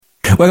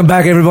Welcome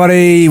back,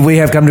 everybody. We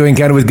have come to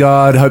Encounter with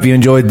God. Hope you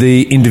enjoyed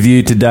the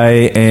interview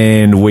today,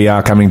 and we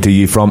are coming to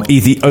you from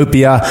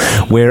Ethiopia,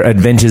 where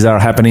adventures are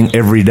happening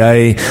every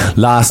day.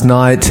 Last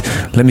night,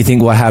 let me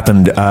think what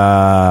happened.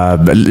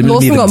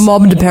 Lawson got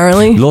mobbed,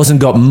 apparently. Lawson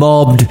got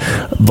mobbed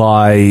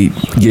by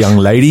young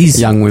ladies.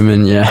 Young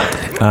women, yeah.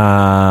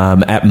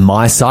 At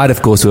my side,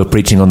 of course, we were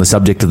preaching on the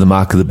subject of the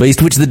mark of the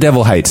beast, which the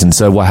devil hates. And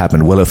so what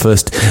happened? Well, at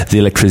first, the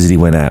electricity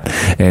went out,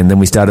 and then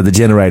we started the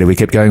generator. We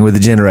kept going with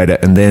the generator,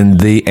 and then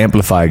the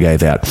amplifier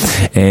gave out.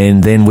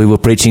 And then we were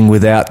preaching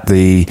without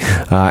the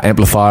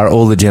amplifier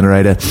or the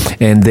generator,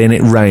 and then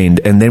it rained.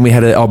 And then we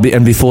had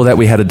and before that,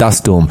 we had a dust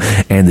storm.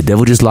 And the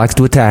devil just likes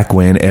to attack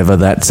whenever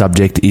that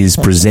subject is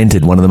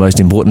presented, one of the most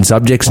important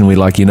subjects. And we're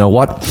like, you know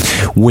what?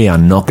 We are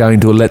not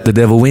going to let the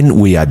devil win.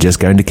 We are just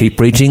going to keep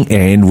preaching,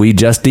 and we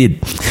just did.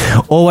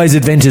 Always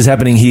adventures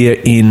happening here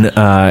in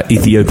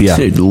Ethiopia.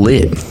 Dude,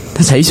 lit.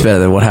 That's heaps better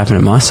than what happened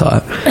at my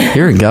site.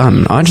 You're a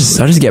gun. I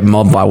just get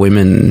mobbed by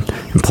women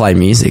and play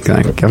music.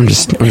 Like, I'm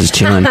just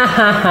chilling.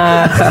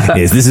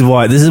 Yes, this is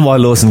why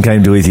Lawson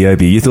came to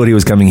Ethiopia. You thought he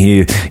was coming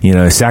here,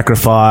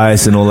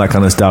 sacrifice and all that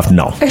kind of stuff.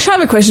 No. Actually, I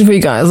have a question for you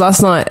guys.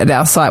 Last night at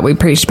our site, we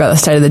preached about the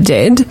state of the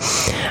dead,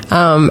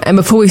 and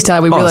before we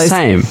started,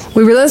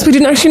 we realized we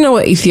didn't actually know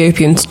what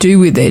Ethiopians do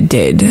with their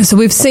dead. So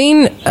we've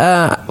seen,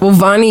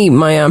 Vani,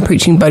 my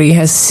preaching buddy,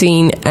 has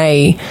seen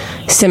a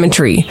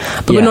cemetery,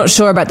 but we're not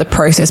sure about the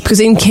process, because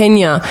in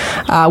Kenya,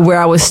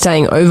 where I was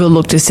staying,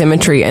 overlooked a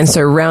cemetery, and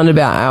so round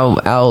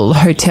about our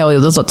hotel,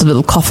 there's lots of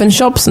little coffin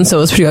shops, and so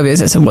it was pretty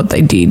obvious as to what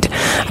they did.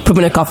 Put them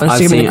in a coffin,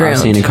 stick them in the ground.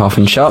 I've seen a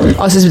coffin shop.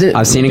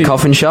 I've seen a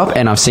coffin shop,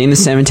 and I've seen the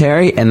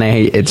cemetery, and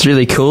it's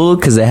really cool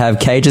because they have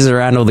cages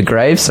around all the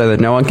graves so that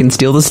no one can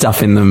steal the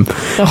stuff in them.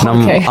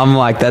 I'm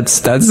like,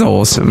 that's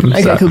awesome.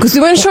 Okay, cool. Because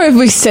we weren't sure if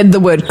we said the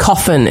word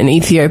coffin in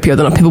Ethiopia,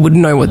 then people would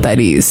know what that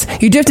is.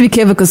 You do have to be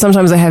careful, because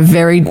sometimes they have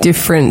very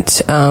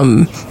different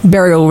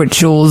burial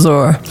rituals,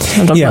 or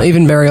sometimes not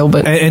even burial.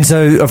 But and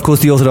so, of course,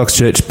 the Orthodox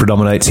Church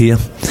predominates here,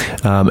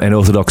 and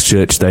Orthodox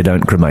Church, they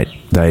don't cremate.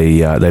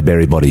 They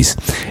bury bodies.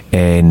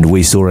 And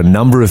we saw a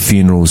number of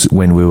funerals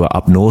when we were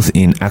up north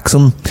in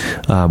Axum.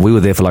 We were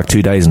there for like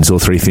 2 days and saw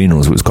 3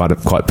 funerals. It was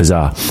quite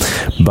bizarre.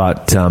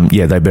 But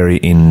they bury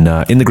in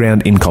the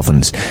ground in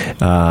coffins.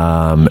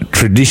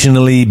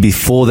 Traditionally,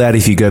 before that,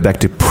 if you go back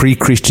to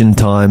pre-Christian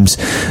times,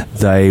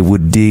 they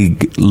would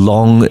dig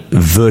long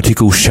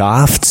vertical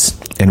shafts,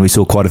 and we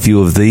saw quite a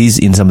few of these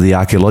in some of the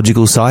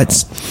archaeological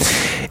sites.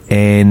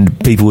 And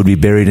people would be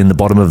buried in the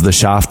bottom of the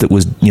shaft that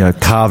was,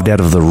 carved out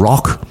of the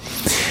rock.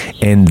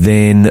 And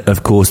then,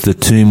 of course, the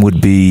tomb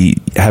would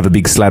have a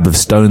big slab of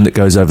stone that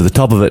goes over the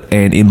top of it,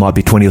 and it might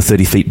be 20 or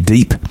 30 feet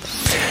deep.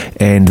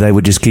 And they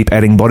would just keep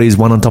adding bodies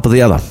one on top of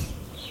the other.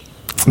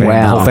 And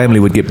the whole family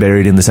would get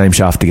buried in the same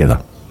shaft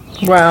together.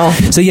 Wow.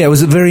 So, it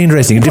was very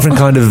interesting. A different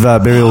kind of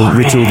burial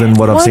ritual than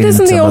what I've seen. Why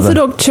doesn't the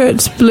Orthodox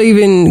Church believe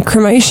in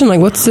cremation? Like,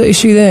 what's the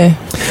issue there?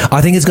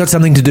 I think it's got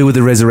something to do with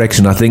the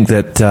resurrection. I think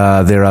that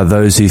there are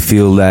those who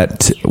feel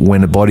that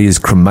when a body is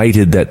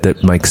cremated,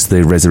 that makes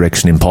the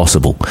resurrection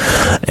impossible,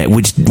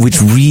 which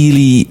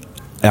really...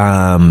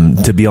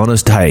 to be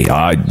honest, hey,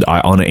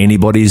 I honour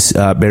anybody's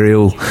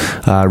burial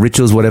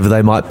rituals, whatever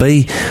they might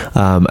be,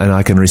 and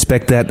I can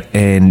respect that.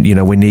 And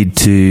we need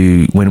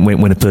to,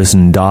 when a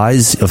person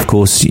dies, of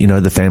course,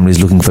 the family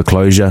is looking for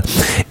closure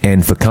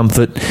and for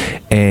comfort,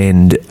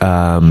 and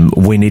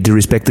we need to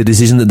respect the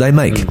decision that they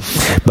make.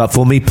 But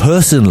for me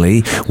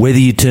personally, whether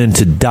you turn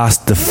to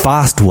dust the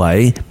fast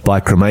way by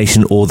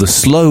cremation or the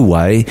slow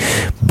way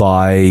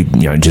by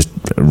just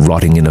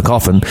rotting in a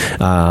coffin,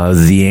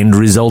 the end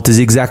result is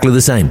exactly the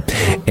same.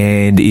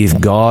 And if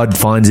God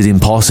finds it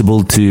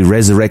impossible to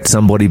resurrect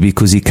somebody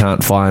because he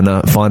can't find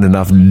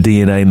enough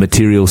DNA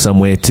material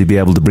somewhere to be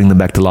able to bring them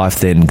back to life,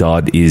 then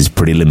God is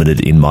pretty limited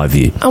in my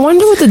view. I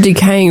wonder what the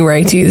decaying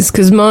rate is,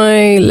 because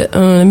my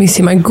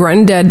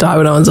granddad died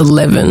when I was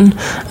 11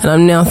 and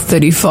I'm now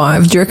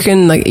 35. Do you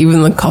reckon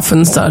even the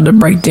coffin started to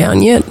break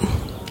down yet?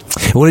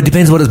 Well, it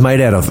depends what it's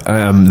made out of.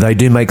 They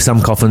do make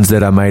some coffins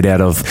that are made out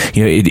of,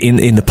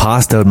 in the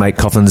past they would make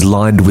coffins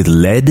lined with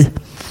lead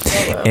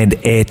and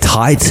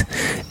airtight,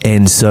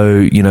 and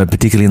so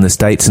particularly in the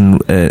States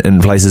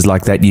and places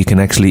like that, you can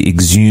actually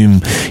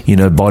exhume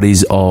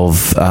bodies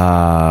of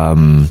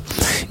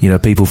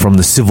people from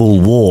the Civil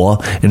War,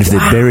 and if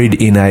they're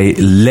buried in a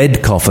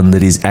lead coffin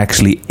that is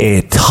actually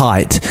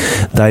airtight,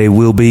 they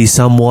will be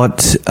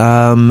somewhat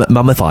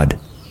mummified.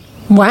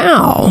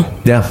 Wow.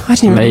 Yeah. I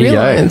didn't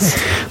realise.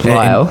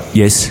 Lyle,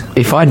 yes.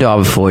 If I die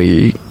before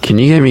you, can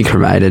you get me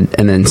cremated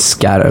and then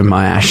scatter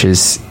my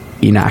ashes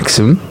in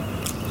Axum?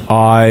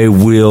 I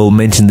will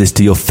mention this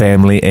to your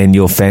family, and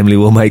your family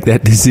will make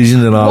that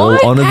decision, and I will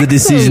honour the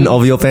decision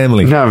of your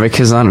family. No,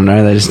 because I don't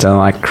know, they just don't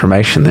like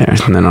cremation there,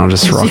 and then I'll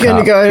just rock up. You're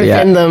going to go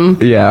defend them.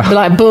 Yeah. Be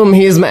like, boom,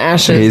 here's my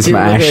ashes. Here's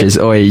my ashes.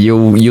 Oh,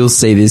 you'll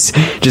see this.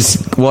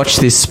 Just watch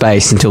this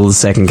space until the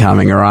second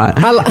coming, all right?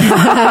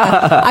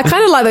 I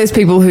kind of like those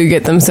people who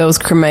get themselves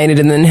cremated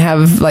and then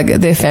have like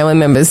their family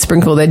members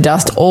sprinkle their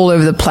dust all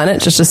over the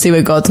planet just to see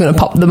where God's going to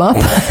pop them up.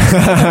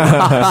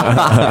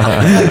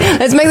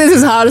 Let's make this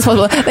as hard as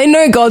possible. They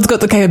know God's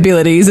got the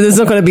capabilities and it's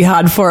not going to be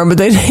hard for them,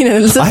 but I've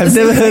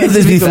never heard of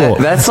this before.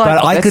 But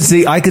I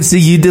could see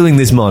you doing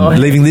this,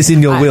 Mon, leaving this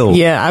in your will.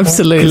 Yeah,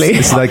 absolutely.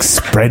 It's like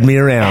spread me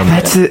around.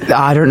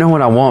 I don't know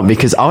what I want,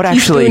 because I would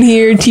actually teaspoon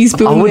here,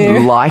 teaspoon I would there.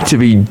 like to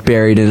be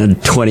buried in a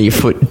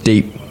 20-foot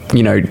deep,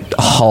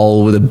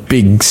 hole with a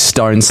big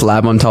stone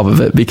slab on top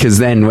of it, because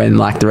then when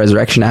the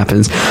resurrection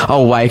happens,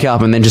 I'll wake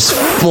up and then just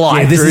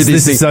fly through this thing.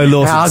 This is so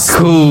Lawson. How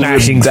cool would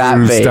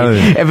that be?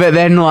 Stone. But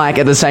then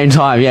at the same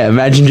time,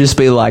 imagine just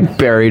be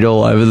buried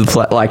all over the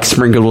place,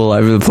 sprinkled all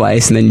over the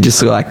place, and then you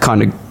just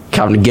kind of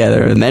come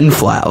together and then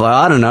fly.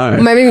 I don't know.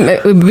 Maybe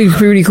it would be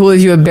pretty cool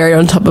if you were buried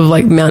on top of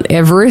Mount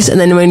Everest, and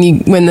then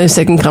when the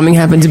second coming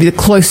happens, it'd be the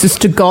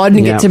closest to God, and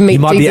you get to meet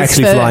Jesus. You might be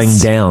actually first. flying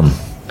down.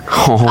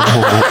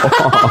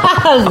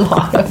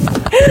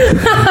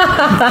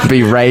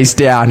 Be raised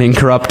down,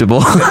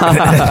 incorruptible.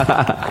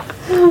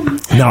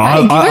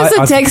 No, give us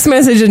a text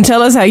message and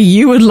tell us how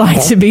you would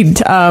like to be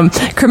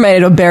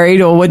cremated or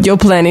buried, or what your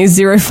plan is.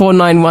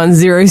 0491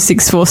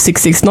 064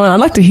 669. I'd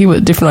like to hear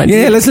what different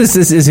ideas. Yeah, let's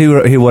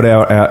hear what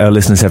our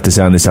listeners have to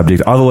say on this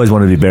subject. I've always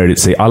wanted to be buried at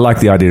sea. I like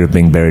the idea of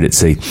being buried at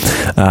sea.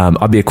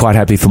 I'd be quite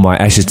happy for my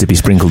ashes to be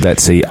sprinkled at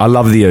sea. I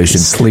love the ocean.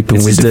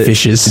 Sleeping with the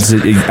fishes.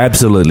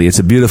 Absolutely. It's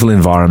a beautiful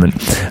environment.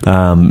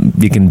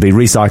 You can be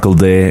recycled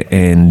there,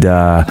 and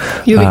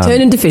you'll be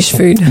turned into fish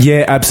food.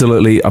 Yeah,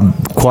 absolutely. I'm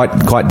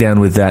quite down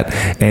with that.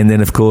 And then,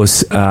 of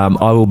course,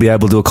 I will be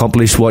able to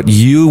accomplish what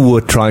you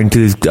were trying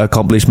to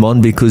accomplish, Mon,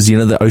 because,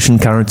 the ocean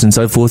currents and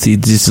so forth, you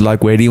just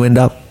where do you end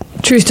up?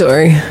 True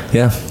story.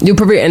 Yeah. You'll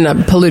probably end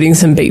up polluting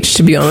some beach,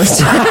 to be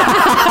honest.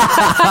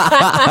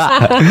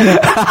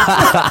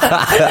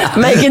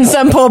 Making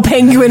some poor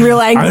penguin real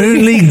angry.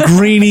 Only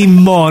Greenie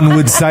Mon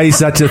would say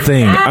such a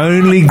thing.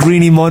 Only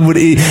Greenie Mon would.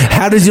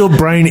 How does your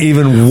brain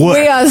even work?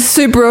 We are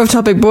super off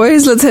topic,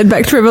 boys. Let's head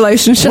back to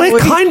Revelation, shall we? We're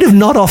kind of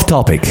not off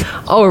topic.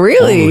 Oh,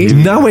 really?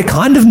 No, we're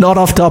kind of not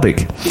off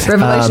topic.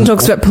 Revelation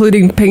talks about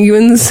polluting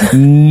penguins.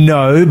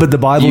 No, but the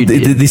Bible,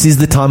 this is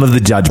the time of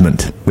the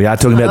judgment. We are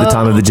talking about the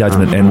time of the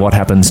judgment and what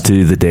happens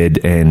to the dead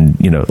and,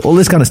 all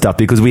this kind of stuff,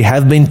 because we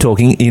have been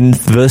talking in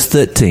verse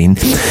 13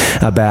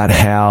 about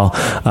how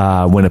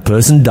when a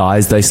person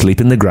dies, they sleep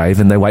in the grave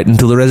and they wait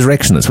until the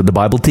resurrection. That's what the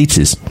Bible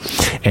teaches.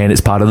 And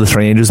it's part of the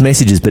three angels'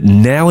 messages. But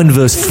now in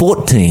verse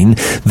 14,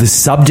 the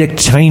subject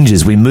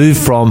changes. We move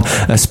from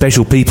a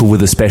special people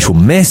with a special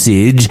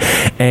message,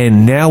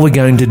 and now we're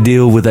going to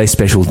deal with a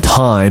special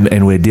time,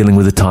 and we're dealing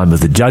with the time of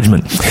the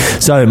judgment.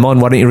 So, Mon,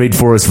 why don't you read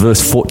for us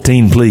verse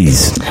 14,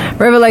 please?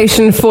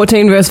 Revelation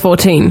 14, verse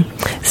 14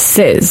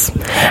 says,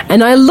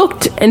 "And I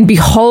looked, and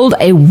behold,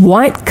 a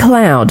white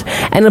cloud,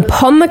 and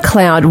upon the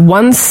cloud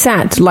one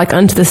sat like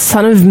unto the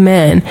Son of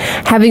Man,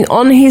 having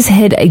on his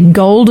head a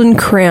golden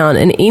crown,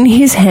 and in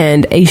his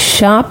hand a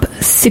sharp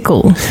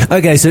sickle."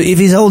 Okay, so if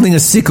he's holding a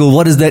sickle,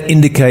 what does that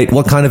indicate?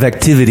 What kind of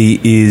activity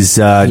is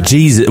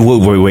Jesus?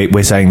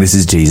 We're saying this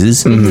is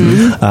Jesus.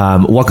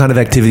 Mm-hmm. What kind of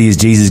activity is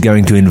Jesus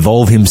going to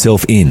involve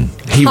himself in?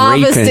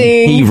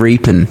 Harvesting.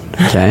 Reaping.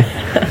 Okay.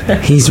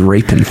 He's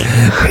reaping.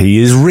 He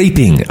is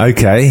reaping.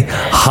 Okay.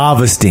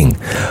 Harvesting.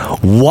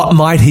 What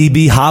might he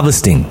be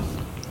harvesting?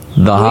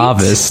 The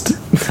harvest.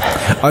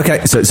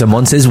 Okay, so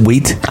Mon says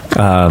wheat.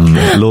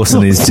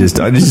 Lawson is just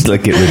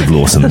get rid of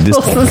Lawson.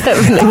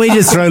 Can we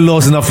just throw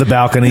Lawson off the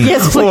balcony?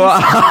 Yes, please.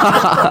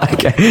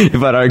 Okay,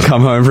 if I don't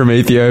come home from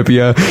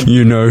Ethiopia,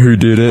 you know who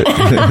did it.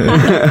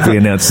 We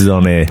announce it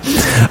on air.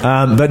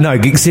 But no,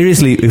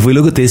 seriously, if we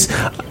look at this,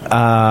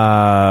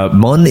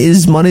 Mon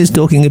is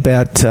talking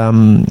about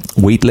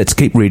wheat. Let's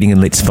keep reading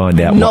and let's find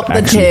out not what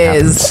the actually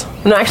tares.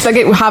 happens. No, actually,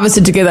 they get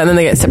harvested together and then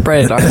they get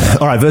separated.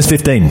 All right, verse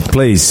 15,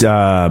 please.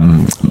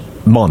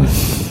 Mon,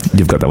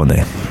 you've got that one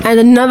there. "And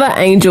another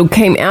angel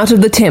came out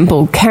of the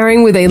temple,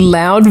 crying with a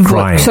loud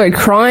voice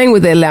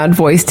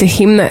to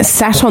him that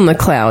sat on the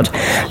cloud,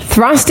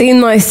 Thrust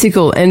in thy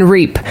sickle and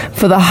reap,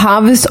 for the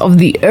harvest of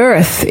the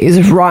earth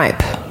is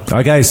ripe."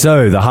 Okay,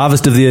 so the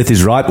harvest of the earth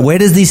is ripe. Where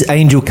does this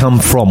angel come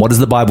from? What does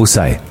the Bible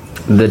say?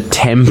 The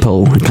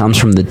temple. It comes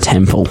from the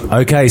temple.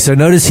 Okay, so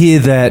notice here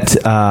that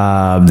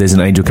there's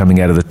an angel coming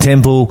out of the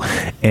temple,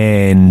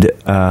 and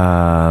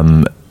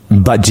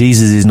but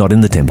Jesus is not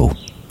in the temple.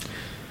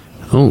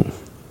 Oh,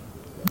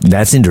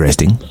 that's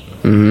interesting.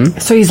 Mm-hmm.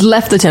 So he's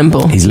left the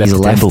temple. He's left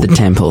the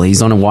temple.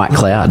 He's on a white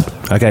cloud.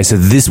 Okay, so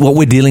what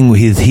we're dealing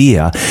with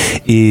here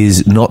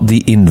is not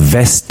the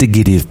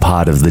investigative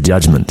part of the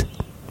judgment,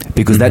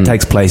 because that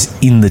takes place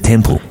in the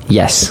temple.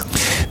 Yes.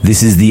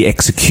 This is the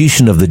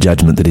execution of the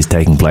judgment that is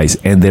taking place,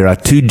 and there are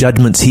two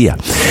judgments here.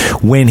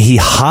 When he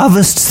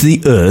harvests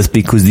the earth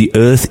because the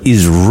earth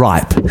is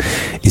ripe,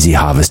 is he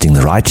harvesting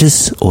the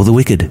righteous or the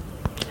wicked?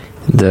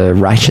 The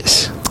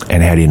righteous.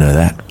 And how do you know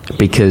that?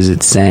 Because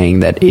it's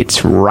saying that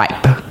it's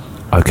ripe.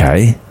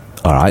 Okay.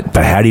 All right.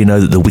 But how do you know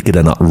that the wicked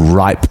are not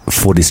ripe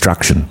for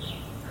destruction?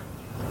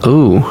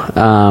 Ooh.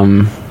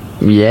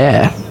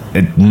 Yeah.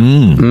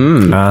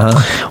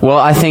 Well,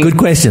 I think... Good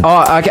question.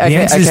 Oh, okay. The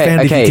answer is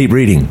found if you keep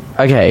reading.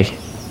 Okay.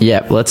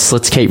 Yeah,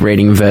 let's keep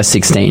reading verse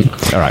 16.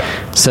 All right.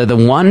 So the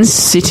one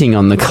sitting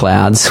on the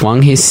cloud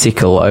swung his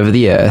sickle over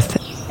the earth,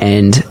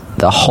 and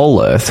the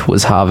whole earth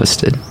was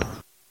harvested.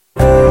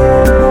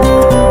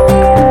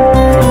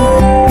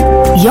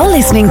 You're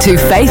listening to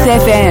Faith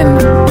FM,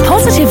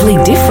 positively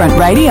different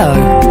radio.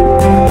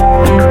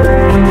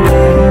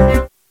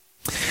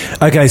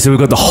 Okay, so we've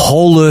got the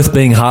whole earth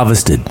being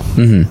harvested.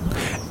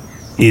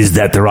 Mm-hmm. Is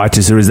that the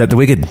righteous or is that the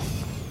wicked?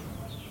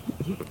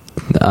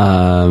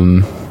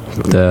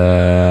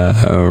 The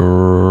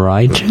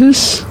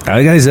righteous.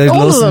 Okay, so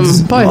all of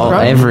them, both,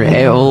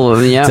 right? All of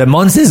them. Yeah. So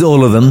Mon says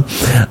all of them.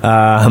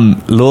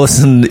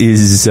 Lawson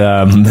is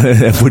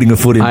putting a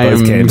foot in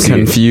both camps. I'm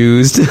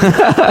confused.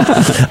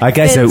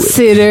 Okay,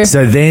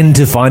 so then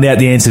to find out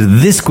the answer to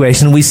this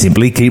question, we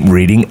simply keep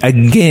reading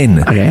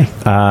again. Okay.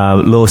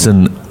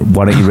 Lawson,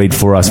 why don't you read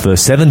for us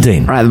verse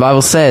 17? Right, the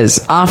Bible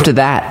says, after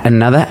that,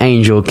 another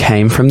angel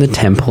came from the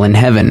temple in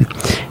heaven,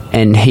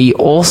 and he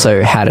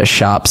also had a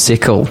sharp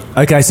sickle.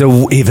 Okay,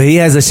 so if he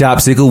has a sharp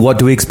sickle, what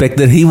do we expect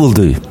that he will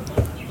do?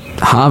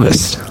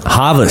 Harvest.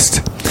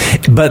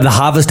 But the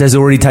harvest has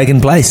already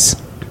taken place.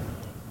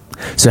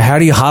 So how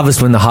do you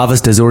harvest when the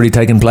harvest has already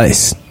taken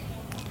place?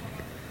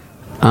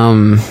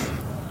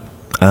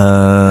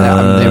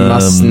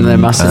 There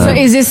must. So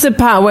is this the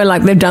part where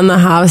like they've done the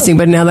harvesting,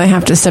 but now they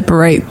have to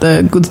separate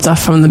the good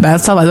stuff from the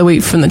bad stuff, like the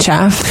wheat from the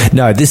chaff?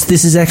 No, this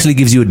is actually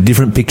gives you a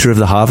different picture of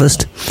the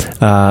harvest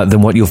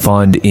than what you'll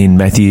find in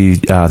Matthew.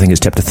 I think it's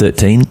chapter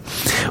 13,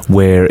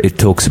 where it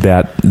talks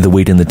about the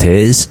wheat and the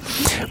tares,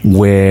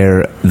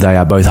 where they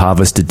are both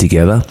harvested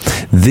together.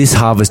 This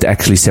harvest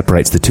actually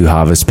separates the two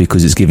harvests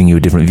because it's giving you a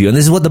different view. And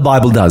this is what the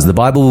Bible does. The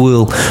Bible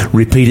will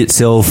repeat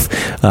itself,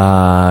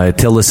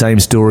 tell the same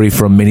story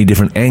from many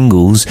different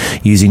angles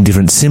using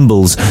different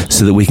symbols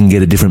so that we can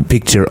get a different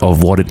picture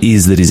of what it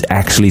is that is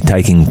actually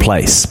taking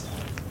place.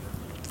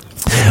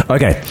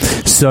 Okay,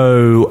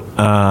 so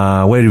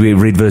where did we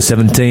read verse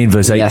 17,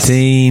 verse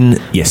 18?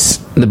 Yes.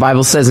 The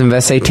Bible says in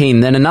verse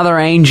 18, then another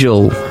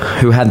angel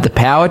who had the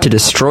power to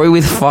destroy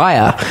with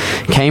fire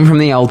came from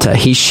the altar.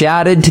 He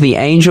shouted to the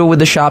angel with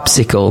the sharp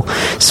sickle,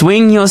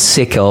 swing your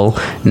sickle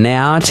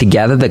now to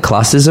gather the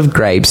clusters of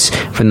grapes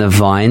from the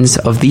vines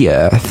of the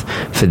earth,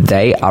 for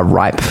they are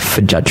ripe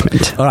for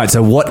judgment. All right,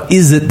 so what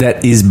is it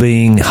that is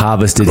being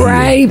harvested here?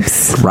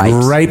 Grapes.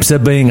 Grapes are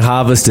being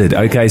harvested.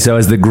 Okay, so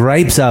as the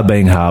grapes are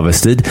being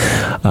harvested,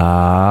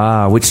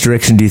 which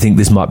direction do you think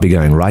this might be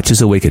going?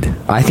 Righteous or wicked?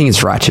 I think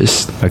it's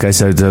righteous. Okay,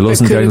 so the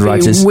Lawson's going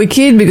righteous.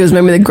 Wicked, because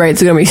maybe the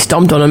grapes are going to be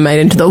stomped on and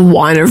made into the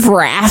wine of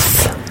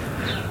wrath.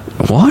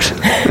 What?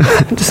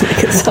 Just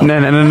make it sound.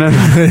 No.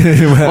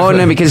 Well,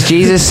 no, because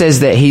Jesus says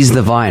that he's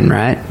the vine,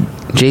 right?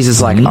 Jesus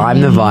is like, I'm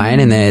the vine,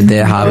 and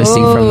they're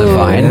harvesting from the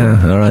vine.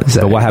 Yeah, all right.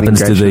 So what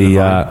happens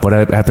to what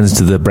happens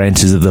to the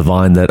branches of the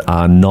vine that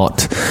are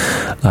not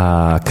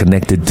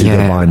connected to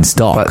the vine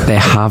stock? But they're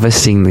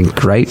harvesting the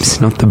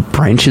grapes, not the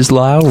branches,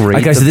 Lyle.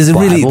 Okay, so there's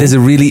a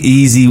really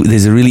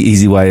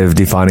easy way of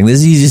defining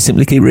this. You just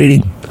simply keep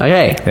reading.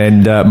 Okay.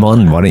 And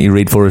Mon, why don't you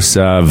read for us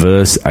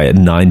verse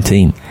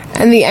 19?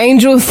 And the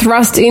angel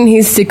thrust in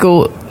his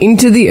sickle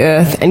into the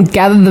earth and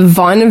gathered the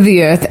vine of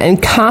the earth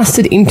and cast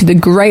it into the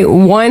great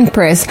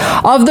winepress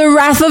of the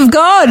wrath of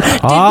God.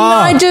 Didn't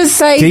I just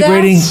say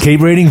that?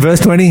 Keep reading, verse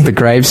 20. The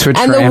grapes were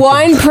trampled. And the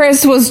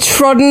winepress was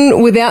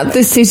trodden without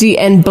the city,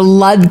 and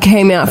blood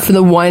came out from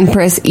the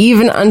winepress,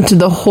 even unto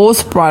the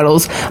horse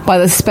bridles, by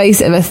the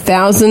space of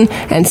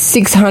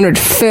 1,600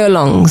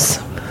 furlongs.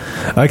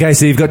 Okay,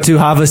 so you've got two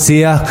harvests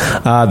here.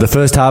 The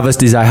first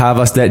harvest is a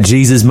harvest that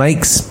Jesus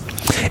makes.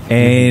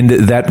 And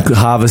that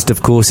harvest,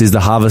 of course, is the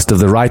harvest of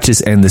the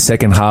righteous. And the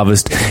second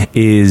harvest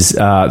is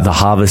the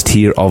harvest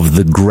here of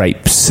the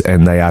grapes.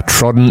 And they are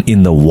trodden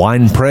in the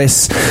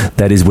winepress.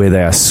 That is where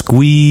they are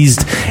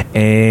squeezed.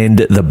 And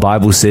the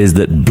Bible says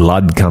that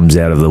blood comes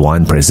out of the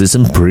winepress. There's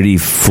some pretty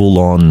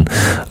full-on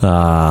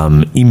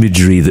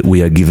imagery that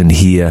we are given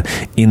here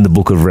in the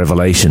book of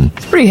Revelation.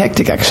 It's pretty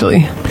hectic,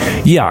 actually.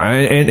 Yeah,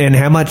 and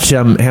how much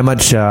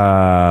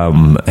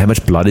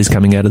blood is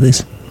coming out of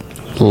this?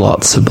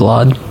 Lots of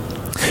blood.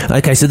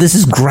 Okay, so this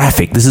is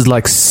graphic. This is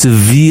like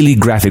severely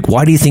graphic.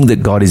 Why do you think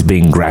that God is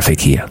being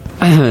graphic here?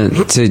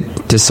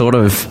 To sort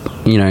of,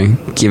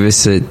 give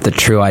us the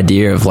true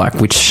idea of like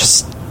which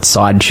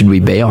side should we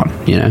be on,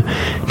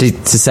 to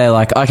say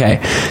like,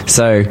 okay,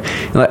 so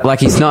like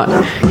he's not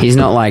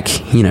like,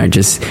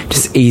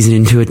 just easing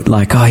into it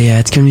like, oh yeah,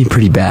 it's going to be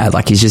pretty bad.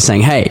 Like he's just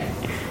saying, hey,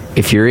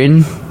 if you're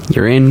in,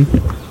 you're in,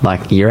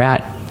 like you're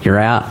out.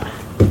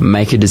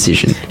 Make a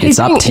decision. It's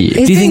up to you.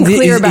 He's being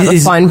clear about the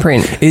fine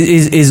print.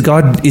 Is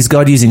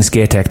God using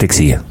scare tactics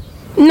here?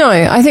 No,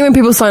 I think when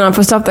people sign up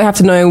for stuff, they have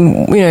to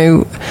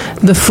know,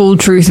 the full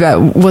truth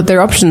about what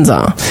their options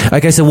are.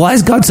 Okay, so why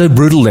is God so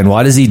brutal then?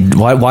 Why is he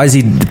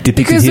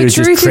depicted here as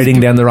just treading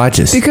down the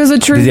righteous? Because the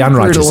truth the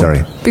unrighteous, is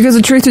brutal. Because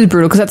the truth is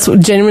brutal, because that's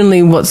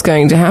genuinely what's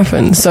going to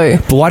happen. So,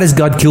 but why does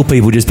God kill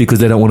people just because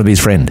they don't want to be his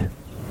friend?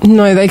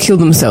 No, they kill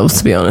themselves,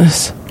 to be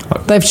honest.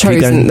 They've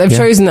chosen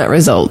that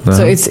result.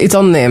 So it's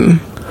on them.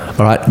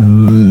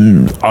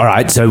 All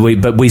right. So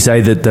we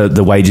say that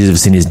the wages of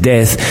sin is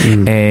death,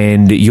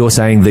 and you're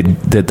saying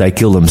that they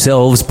kill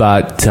themselves,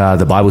 but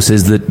the Bible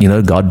says that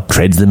God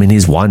treads them in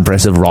His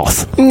winepress of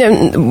wrath.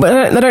 No,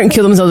 but they don't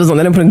kill themselves.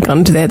 They don't put a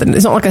gun to their head.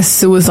 It's not like a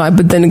suicide,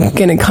 but then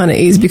again, it kind of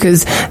is,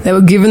 because they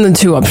were given the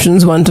two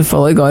options: one to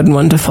follow God and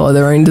one to follow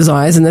their own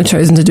desires, and they've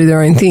chosen to do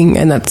their own thing,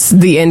 and that's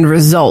the end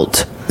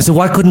result. So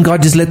why couldn't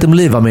God just let them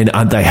live? I mean,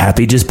 aren't they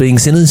happy just being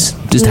sinners?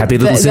 Just happy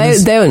little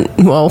sinners?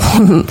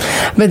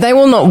 But they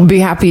will not be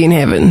happy in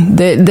heaven.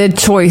 Their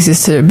choice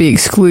is to be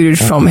excluded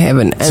from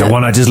heaven. So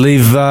why not just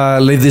leave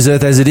this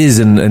earth as it is?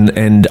 And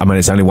I mean,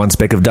 it's only one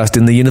speck of dust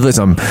in the universe.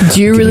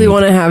 Do you really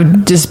want to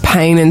have just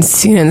pain and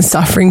sin and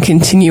suffering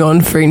continue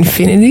on for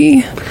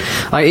infinity?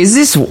 Like, is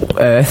this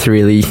earth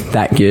really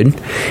that good?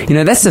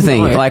 That's the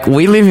thing. Like,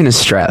 we live in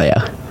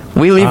Australia.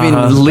 We live in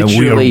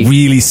literally... we are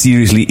really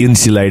seriously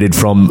insulated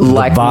from the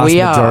vast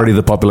majority of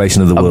the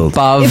population of the world.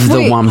 Above the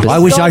 1%. I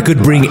wish I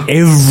could bring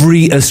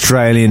every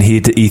Australian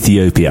here to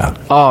Ethiopia.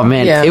 Oh,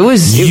 man. Yeah.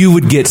 You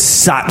would get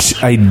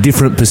such a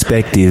different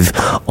perspective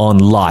on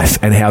life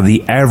and how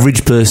the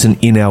average person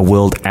in our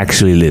world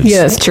actually lives.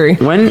 Yeah, that's true.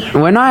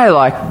 When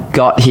I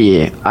got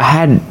here, I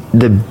had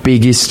the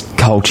biggest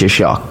culture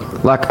shock.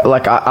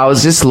 I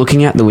was just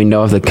looking out the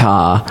window of the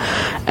car,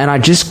 and I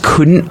just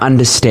couldn't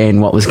understand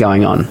what was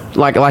going on.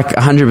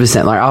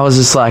 100%. I was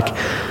just like,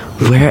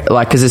 where?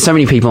 Because there's so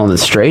many people on the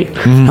street.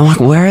 And I'm like,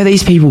 where are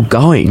these people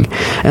going?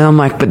 And I'm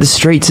like, but the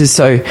streets are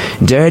so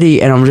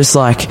dirty. And I'm just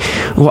like,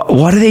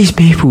 what are these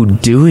people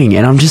doing?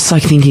 And I'm just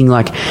thinking,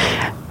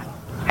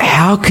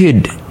 how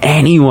could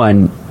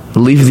anyone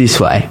live this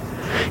way?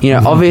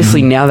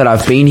 Obviously now that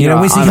I've been here,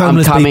 we see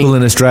homeless people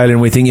in Australia,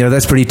 and we think,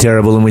 that's pretty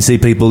terrible. And we see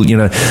people,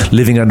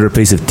 living under a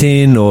piece of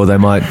tin, or they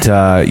might,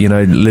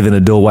 live in a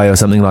doorway or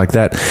something like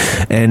that.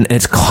 And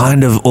it's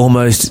kind of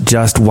almost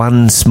just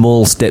one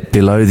small step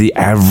below the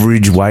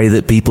average way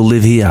that people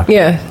live here.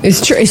 Yeah,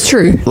 it's true. It's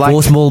true.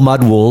 4 small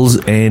mud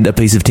walls and a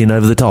piece of tin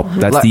over the top.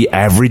 That's the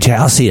average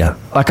house here.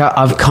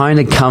 I've kind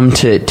of come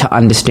to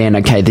understand,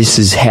 okay, this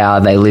is how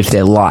they live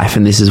their life,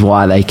 and this is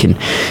why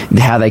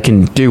how they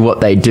can do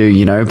what they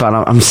do,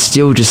 but I'm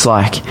still just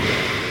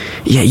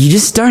you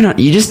just don't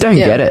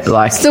get it.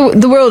 So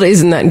the world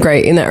isn't that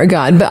great in that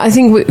regard. But I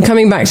think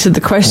coming back to the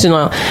question,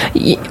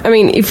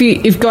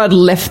 if God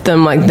left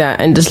them like that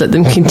and just let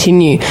them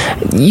continue,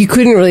 you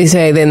couldn't really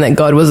say then that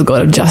God was a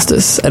God of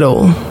justice at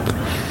all.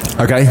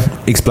 Okay,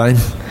 explain.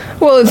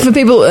 Well, for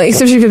people,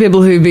 especially for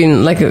people who've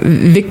been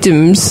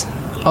victims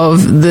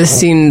of the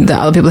sin that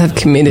other people have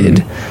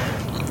committed,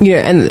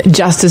 and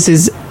justice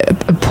is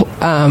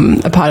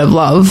a part of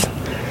love,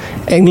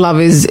 and love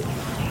is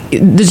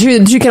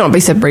the two cannot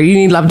be separated.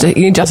 You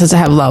need justice to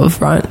have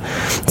love, right?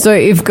 So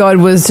if God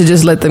was to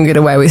just let them get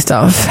away with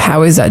stuff,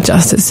 how is that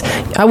justice?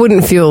 I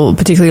wouldn't feel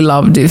particularly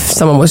loved if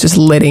someone was just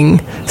letting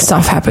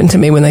stuff happen to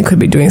me when they could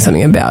be doing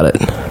something about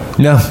it.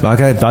 No,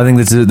 okay. I think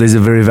these are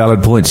very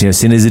valid points.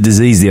 Sin is a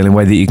disease. The only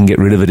way that you can get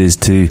rid of it is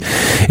to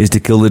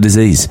kill the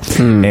disease.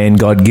 And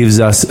God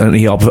gives us, and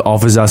He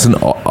offers us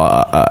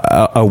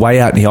a way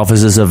out. And He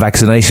offers us a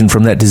vaccination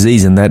from that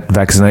disease, and that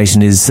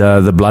vaccination is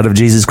the blood of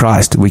Jesus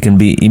Christ. We can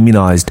be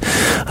immunized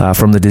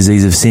from the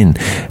disease of sin,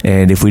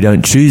 and if we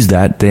don't choose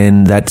that,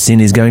 then that sin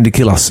is going to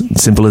kill us.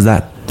 Simple as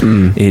that.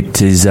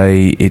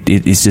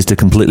 It's just a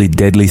completely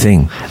deadly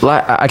thing.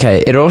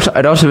 It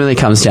ultimately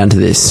comes down to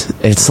this.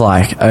 It's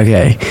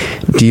okay,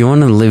 do you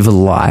want to live a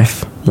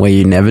life where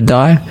you never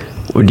die,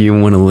 or do you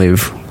want to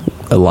live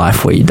a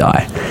life where you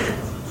die?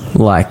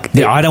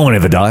 I don't want to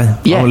ever die.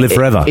 I want to live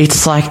forever. It's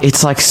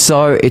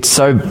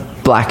so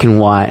black and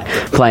white,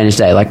 plain as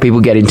day.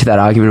 People get into that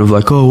argument of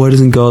oh, why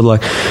doesn't God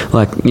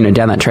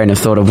down that train of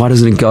thought of why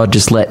doesn't God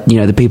just let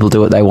the people do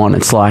what they want?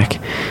 It's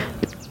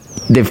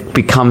they've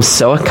become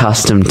so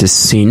accustomed to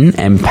sin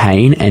and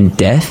pain and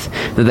death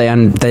that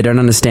they don't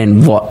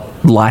understand what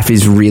life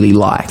is really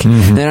like. They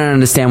don't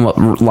understand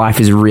what life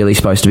is really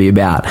supposed to be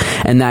about,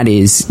 and that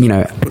is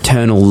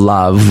eternal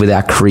love with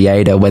our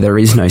Creator, where there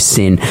is no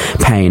sin,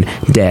 pain,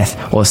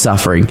 death, or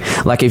suffering.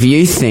 If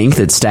you think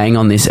that staying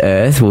on this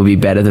earth will be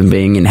better than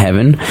being in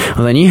heaven,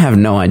 well, then you have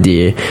no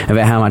idea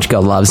about how much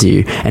God loves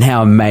you and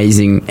how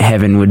amazing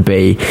heaven would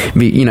be,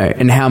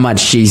 and how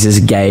much Jesus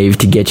gave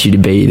to get you to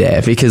be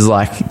there. Because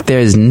there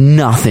is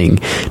nothing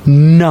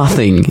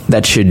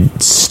that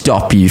should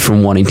stop you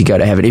from wanting to go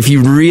to heaven. If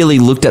you really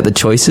looked at the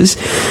choices,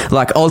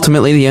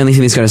 ultimately the only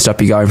thing that's going to stop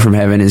you going from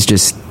heaven is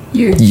just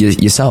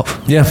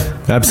yourself. Yeah,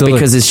 absolutely.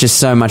 Because it's just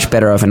so much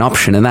better of an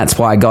option, and that's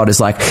why God is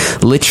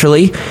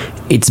literally,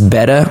 it's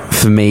better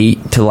for me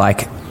to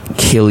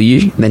kill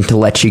you than to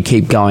let you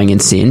keep going in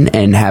sin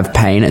and have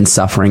pain and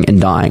suffering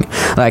and dying.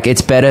 Like,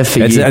 it's better for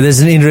you.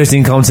 There's an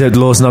interesting concept,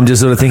 Lawson. I'm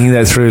just sort of thinking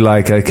that through.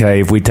 Like,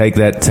 okay, if we take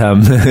that, take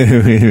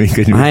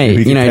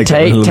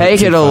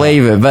it or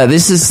leave it. But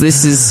this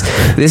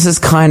is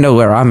kind of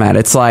where I'm at.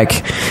 It's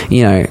like,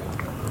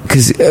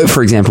 because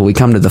for example, we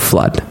come to the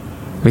flood.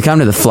 Which,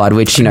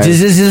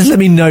 Just let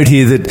me note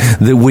here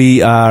that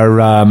we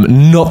are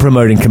not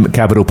promoting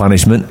capital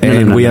punishment,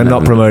 and we are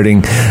not promoting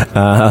going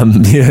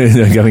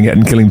out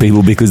and killing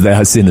people because they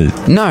are sinners.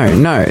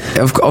 No,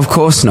 of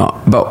course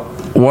not. But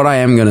what I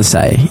am going to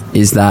say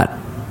is that,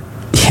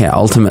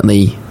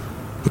 ultimately,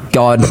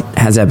 God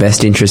has our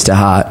best interest at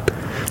heart.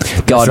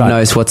 God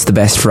knows what's the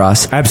best for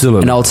us.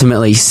 Absolutely. And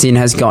ultimately, sin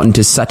has gotten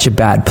to such a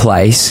bad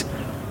place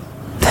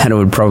that it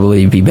would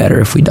probably be better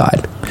if we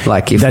died.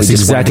 Like, if that's we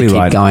just exactly wanted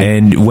to keep going.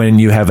 And when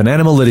you have an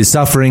animal that is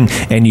suffering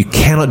and you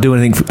cannot do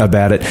anything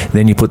about it,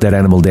 then you put that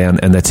animal down,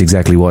 and that's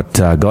exactly what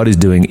God is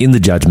doing in the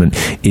judgment.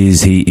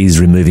 Is He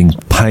is removing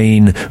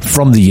pain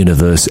from the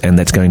universe, and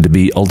that's going to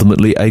be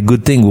ultimately a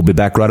good thing. We'll be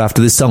back right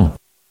after this song.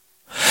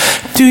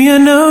 Do you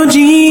know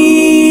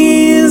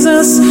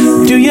Jesus?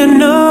 Do you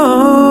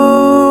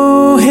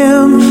know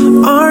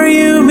Him? Are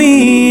you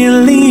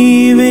believing?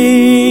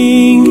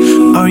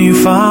 Are you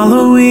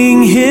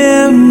following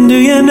Him? Do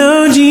you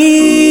know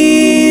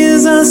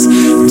Jesus?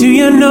 Do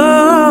you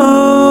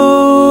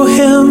know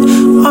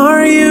Him?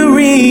 Are you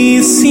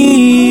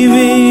receiving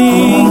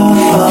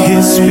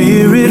His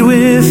Spirit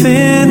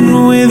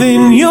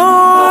within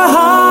your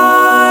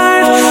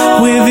heart,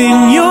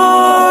 within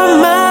your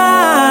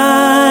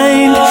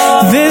mind?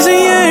 There's a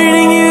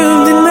yearning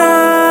you've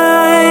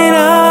denied,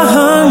 a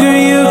hunger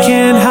you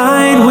can't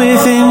hide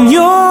within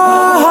your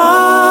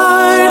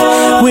heart,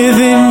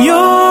 within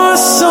your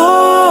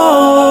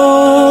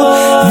soul.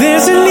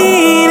 There's a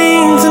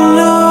needing to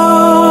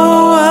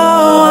know, a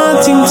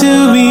wanting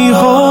to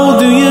behold.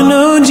 Do you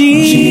know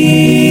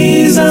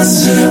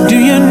Jesus? Do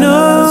you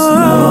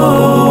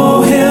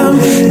know Him?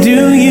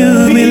 Do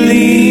you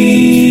believe?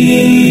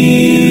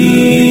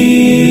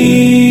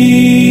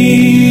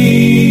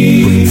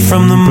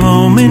 From the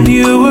moment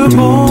you were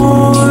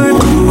born,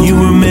 you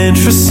were meant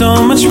for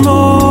so much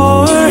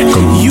more.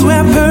 You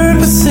have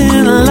purpose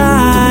in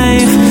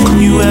life.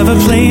 You have a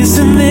place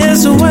in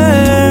this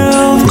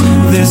world.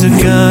 There's a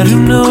God who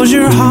knows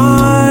your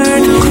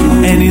heart,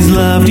 and He's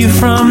loved you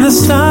from the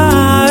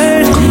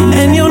start.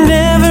 And you'll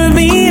never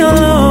be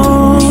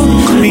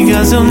alone,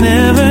 because He'll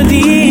never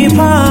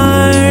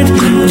depart.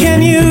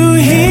 Can you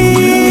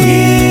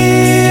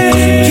hear?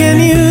 Can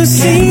you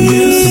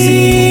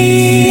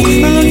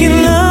see? Look at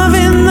love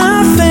in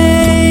the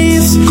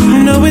face.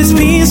 Know His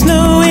peace,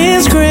 know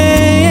His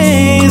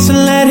grace.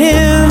 Let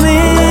Him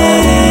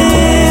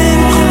in.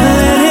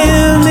 Let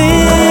Him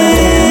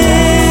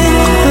in.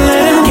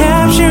 Let Him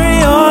capture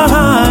your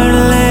heart.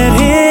 Let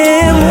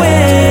Him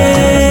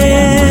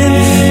win.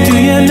 Do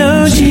you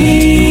know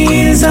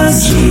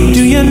Jesus?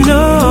 Do you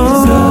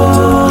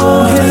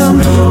know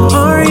Him?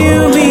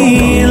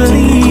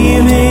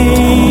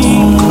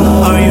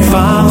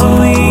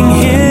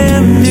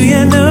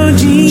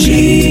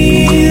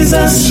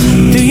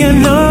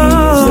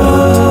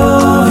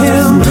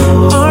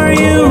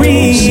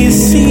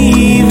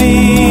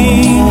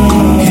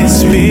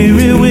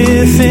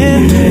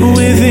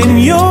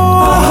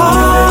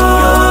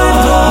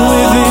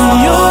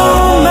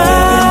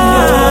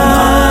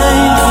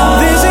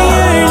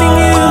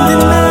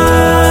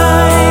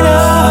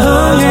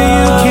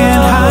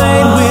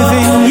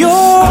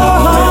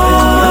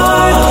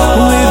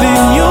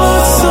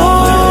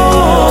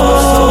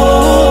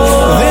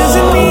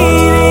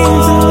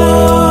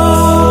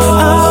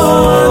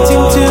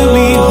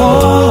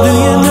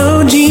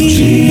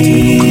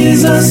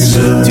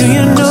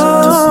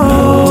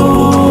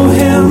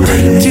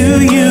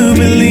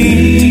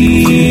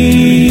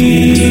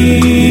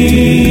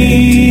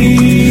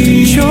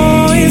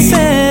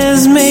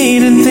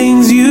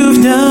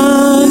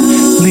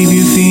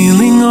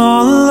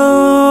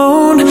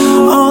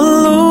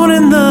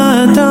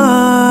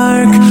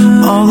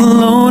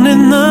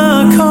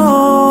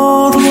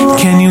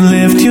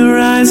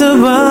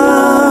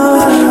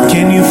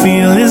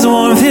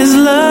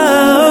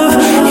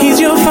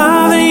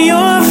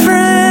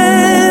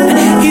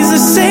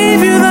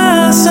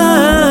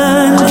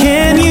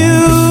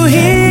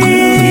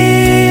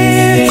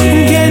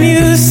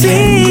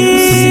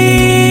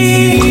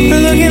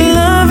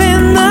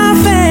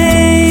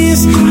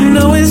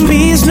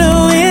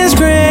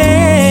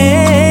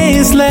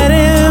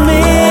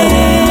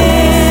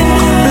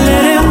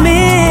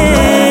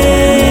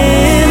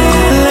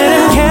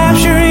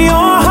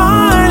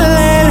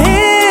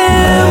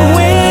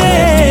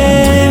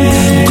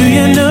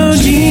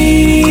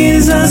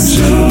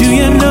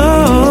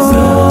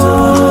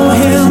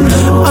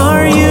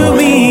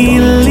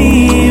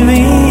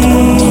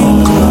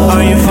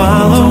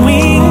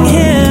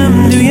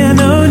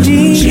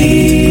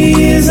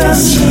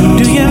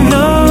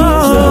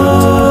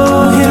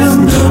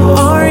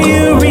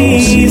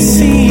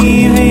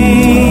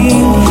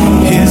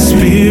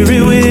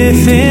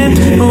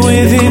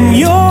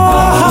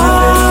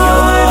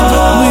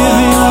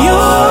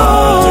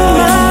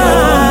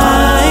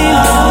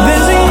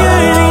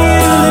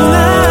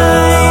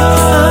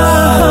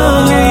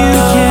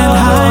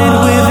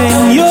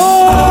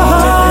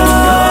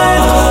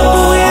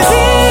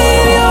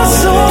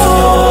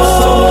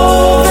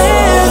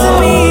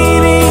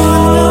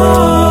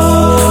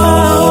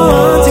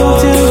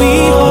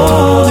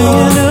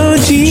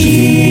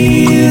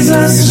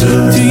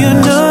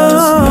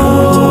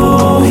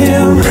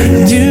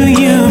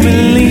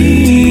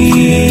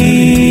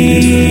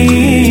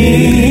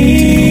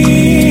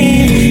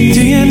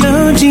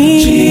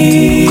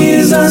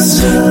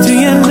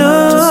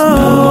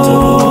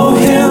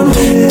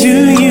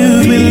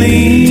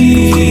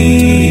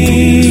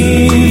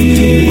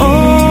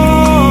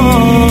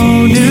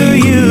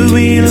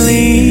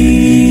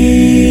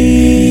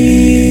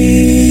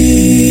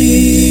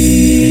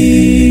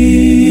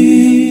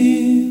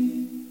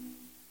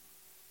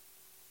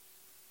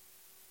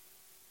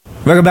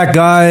 Welcome back,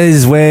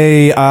 guys.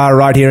 We are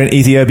right here in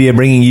Ethiopia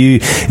bringing you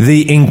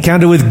the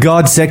Encounter with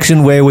God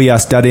section where we are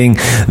studying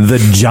the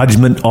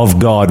judgment of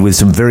God with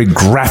some very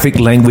graphic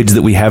language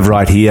that we have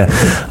right here.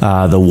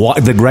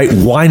 The great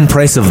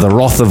winepress of the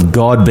wrath of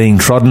God being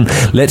trodden.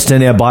 Let's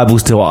turn our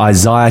Bibles to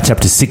Isaiah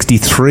chapter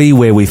 63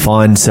 where we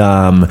find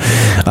some,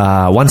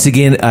 once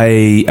again,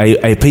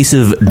 a piece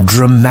of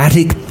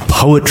dramatic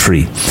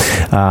poetry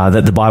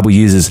that the Bible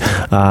uses.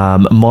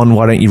 Mon,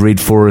 why don't you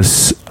read for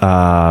us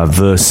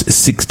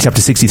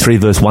chapter 63,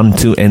 verse 1,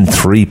 2, and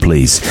 3,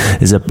 please.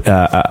 There's a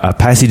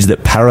passage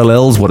that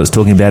parallels what it's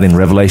talking about in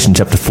Revelation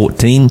chapter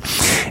 14,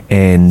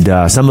 and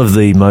some of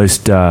the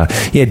most,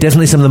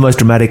 definitely some of the most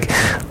dramatic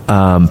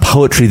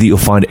poetry that you'll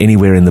find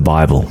anywhere in the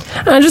Bible.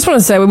 I just want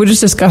to say, we were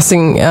just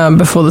discussing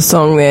before the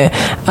song there,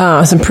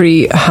 some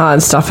pretty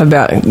hard stuff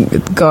about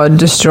God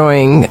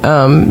destroying,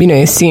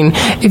 sin.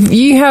 If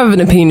you have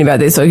an opinion about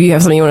this, or if you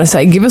have something you want to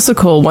say, give us a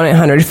call,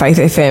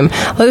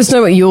 1-800-FAITH-FM. Let us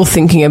know what you're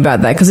thinking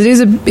about that, because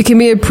it can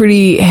be a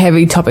pretty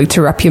heavy topic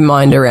to wrap your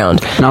mind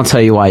around. And I'll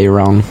tell you why you're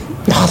wrong.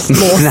 Lawson.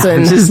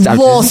 I'm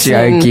just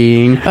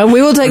joking. And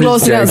we will take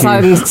Lawson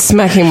outside and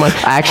smack him one.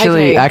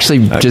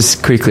 Actually,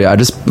 just quickly, I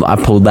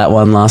pulled that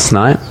one last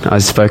night. I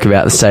spoke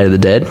about the state of the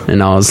dead,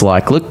 and I was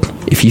like, look,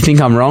 if you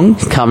think I'm wrong,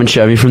 come and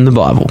show me from the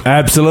Bible.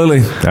 Absolutely.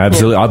 Yeah.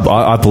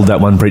 I pulled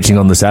that one preaching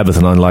on the Sabbath,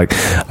 and I'm like,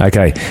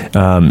 okay,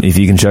 if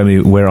you can show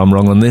me where I'm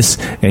wrong on this,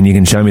 and you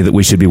can show me that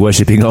we should be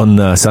worshipping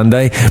on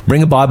Sunday,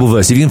 bring a Bible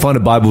verse. If you can find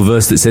a Bible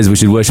verse that says we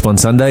should worship on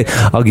Sunday,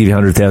 I'll give you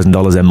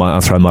 $100,000 and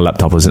I'll throw my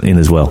laptop in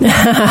as well.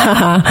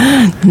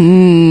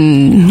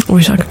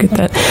 Wish I could get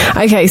that.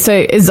 Okay, so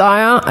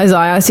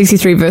Isaiah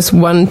 63 verse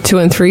 1, 2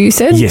 and 3 you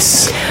said?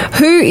 Yes.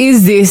 Who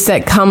is this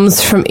that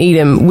comes from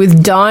Edom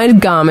with dyed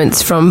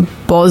garments from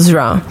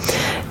Bozrah?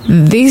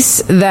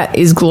 This that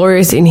is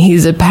glorious in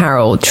his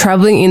apparel,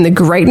 travelling in the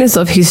greatness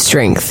of his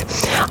strength.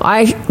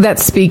 I that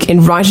speak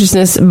in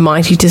righteousness,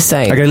 mighty to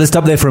save. Okay, let's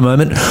stop there for a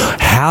moment.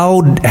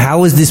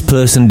 How is this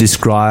person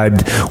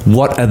described?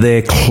 What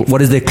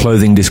is their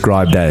clothing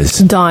described as?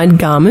 Dyed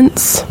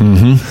garments.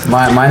 Mm-hmm.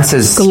 Mine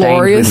says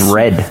glorious. Stained with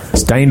red.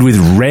 Stained with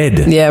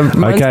red. Yeah.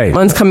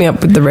 Mine's coming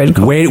up with the red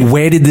color.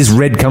 Where did this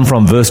red come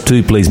from? Verse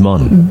 2, please,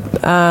 Mon.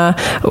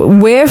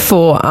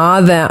 Wherefore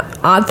art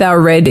thou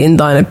red in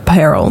thine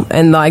apparel,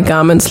 and thy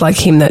garments like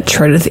him that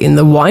treadeth in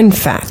the wine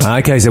fat.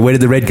 Okay, so where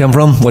did the red come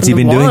from? What's he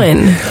been doing?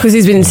 Because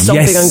he's been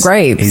stomping on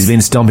grapes. He's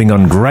been stomping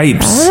on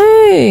grapes.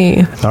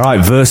 Hey. All right,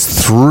 verse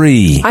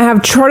 3. I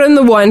have trodden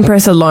the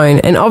winepress alone,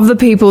 and of the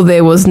people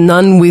there was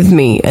none with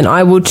me, and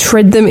I will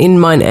tread them in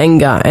mine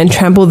anger, and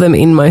trample them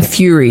in my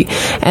fury,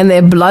 and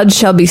their blood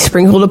shall be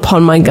sprinkled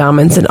upon my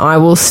garments, and I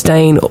will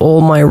stain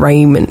all my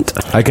raiment.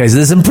 Okay, so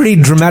there's some pretty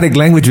dramatic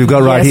language we've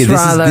got right here.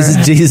 This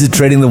is Jesus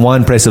treading the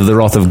winepress of the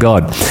wrath of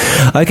God.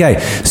 Okay,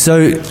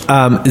 so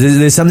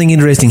there's something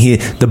interesting here.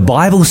 The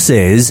Bible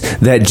says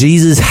that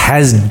Jesus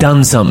has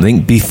done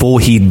something before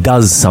he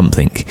does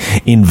something.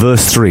 In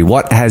verse 3,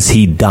 what has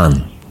he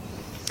done?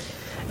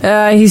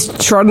 He's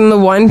trodden the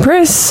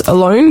winepress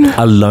alone.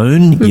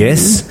 Alone, mm-hmm.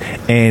 Yes.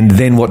 And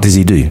then what does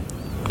he do?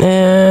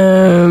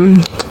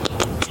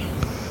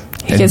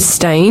 He gets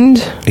stained.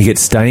 He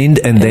gets stained,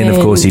 and then, of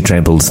course, he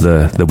tramples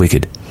the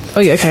wicked. Oh,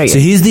 yeah, okay. So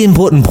here's the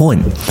important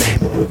point.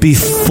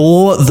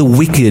 Before the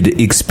wicked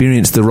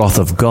experience the wrath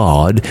of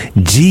God,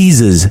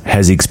 Jesus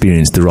has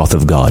experienced the wrath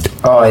of God.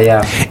 Oh,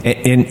 yeah.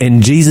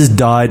 And Jesus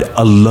died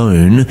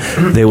alone.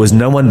 There was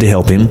no one to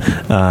help him,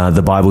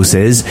 the Bible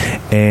says.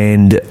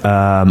 And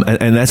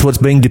that's what's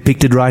being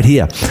depicted right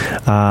here.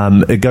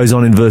 It goes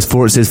on in verse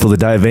 4. It says, for the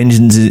day of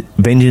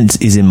vengeance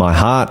is in my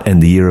heart,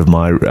 and the year of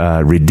my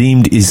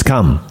redeemed is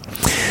come.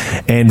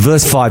 And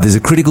verse 5, there's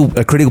a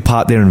critical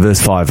part there in verse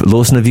 5.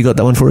 Lawson, have you got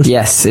that one for us?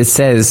 Yes, it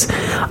says,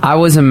 I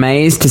was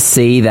amazed to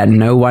see that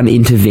no one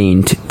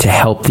intervened to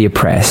help the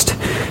oppressed.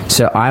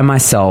 So I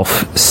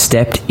myself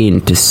stepped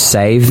in to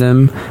save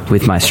them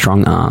with my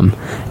strong arm,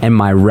 and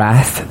my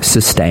wrath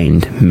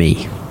sustained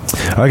me.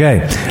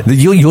 Okay,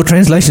 your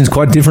translation is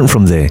quite different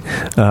from there,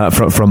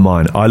 from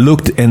mine. I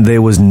looked and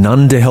there was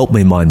none to help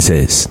me, mine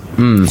says.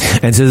 And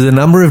so there's a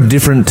number of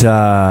different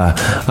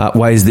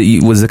ways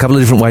there's a couple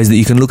of different ways that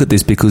you can look at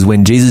this, because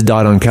when Jesus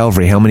died on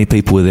Calvary, how many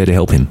people were there to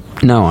help him?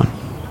 No one.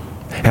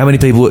 How many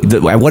people?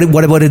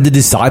 What did the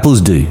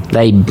disciples do?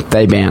 They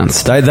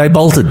bounced. They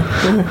bolted.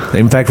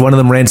 In fact, one of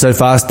them ran so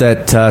fast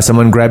that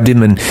someone grabbed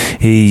him and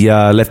he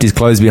left his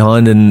clothes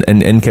behind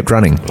and kept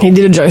running. He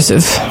did a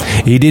Joseph.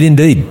 He did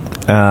indeed.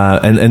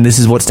 And this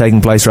is what's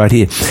taking place right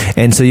here.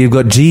 And so you've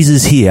got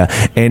Jesus here,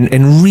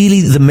 and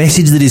really the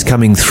message that is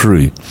coming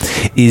through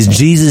is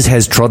Jesus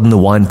has trodden the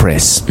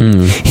winepress.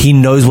 He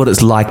knows what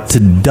it's like to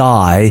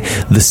die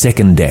the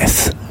second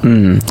death,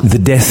 the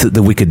death that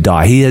the wicked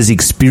die. He has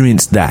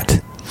experienced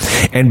that.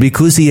 And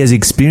because he has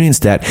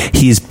experienced that,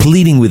 he is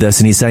pleading with us,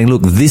 and he's saying,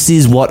 look, this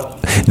is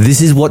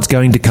what's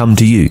going to come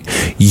to you.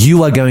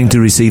 you are going to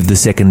receive the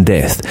second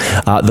death.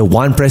 The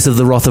winepress of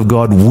the wrath of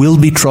God will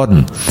be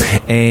trodden,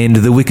 and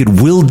the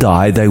wicked will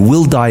die. They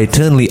will die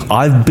eternally.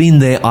 I've been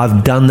there.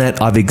 I've done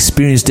that. I've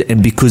experienced it.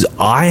 And because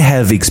I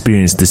have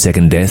experienced the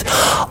second death,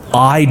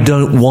 I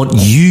don't want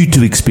you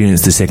to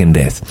experience the second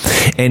death.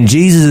 And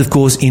Jesus, of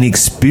course, in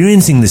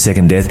experiencing the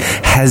second death,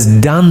 has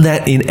done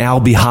that in our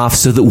behalf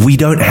so that we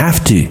don't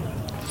have to.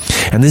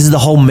 And this is the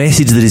whole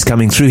message that is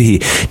coming through here.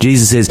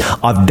 Jesus says,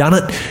 I've done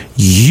it,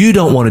 you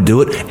don't want to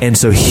do it, and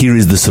so here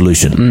is the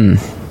solution.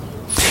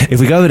 If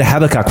we go over to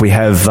Habakkuk, we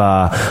have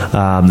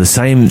the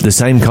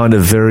same kind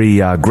of very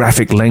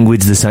graphic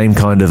language, the same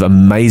kind of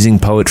amazing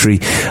poetry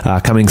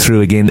coming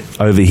through again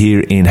over here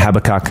in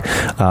Habakkuk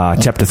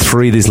chapter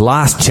 3. This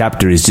last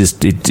chapter is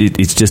just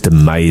it's just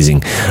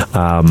amazing.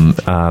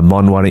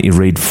 Mon, why don't you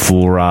read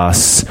for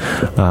us,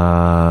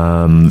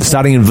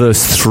 starting in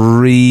verse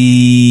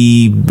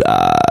 3,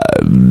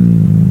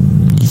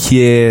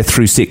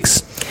 through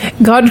 6.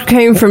 God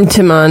came from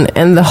Teman,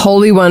 and the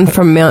Holy One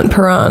from Mount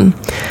Paran.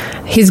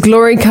 His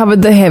glory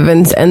covered the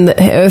heavens, and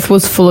the earth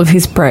was full of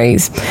his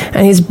praise.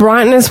 And his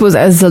brightness was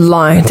as the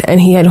light,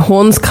 and he had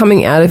horns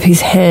coming out of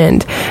his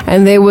hand,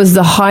 and there was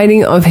the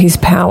hiding of his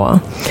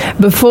power.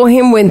 Before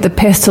him went the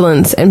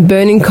pestilence, and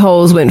burning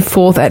coals went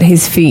forth at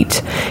his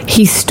feet.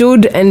 He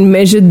stood and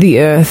measured the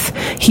earth.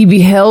 He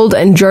beheld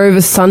and drove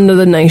asunder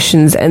the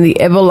nations, and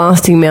the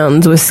everlasting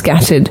mountains were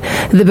scattered.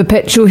 The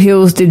perpetual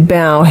hills did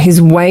bow.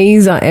 His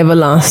ways are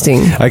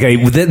everlasting. Okay,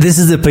 this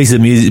is a piece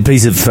of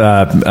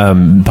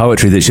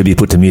poetry that should be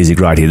put to music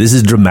right here. This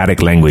is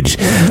dramatic language.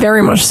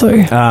 Very much so.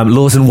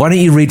 Lawson, why don't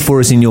you read for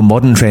us in your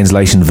modern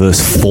translation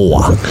verse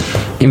 4?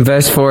 In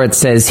verse 4 it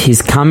says,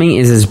 his coming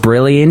is as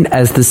brilliant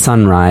as the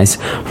sunrise.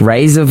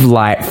 Rays of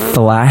light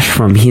flash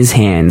from his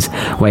hands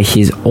where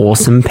his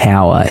awesome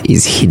power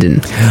is hidden.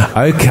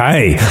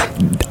 Okay.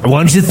 I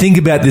want you to think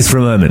about this for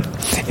a moment.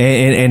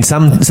 And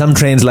some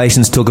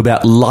translations talk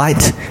about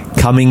light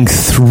coming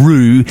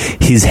through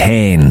his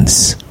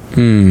hands.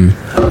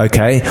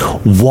 Okay,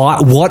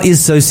 what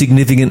is so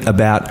significant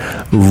about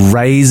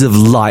rays of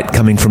light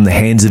coming from the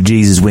hands of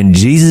Jesus when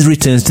Jesus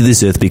returns to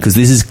this earth? Because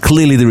this is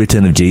clearly the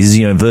return of Jesus.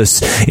 You know, in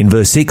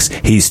verse 6,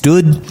 he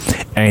stood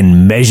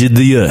and measured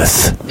the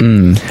earth.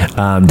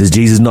 Does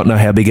Jesus not know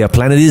how big our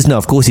planet is? No,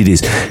 of course he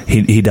does.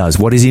 He does.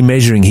 What is he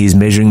measuring? He is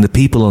measuring the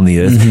people on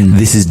the earth.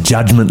 This is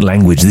judgment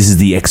language. This is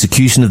the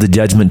execution of the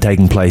judgment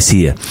taking place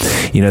here.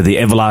 You know, the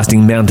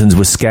everlasting mountains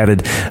were scattered.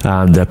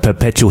 The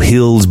perpetual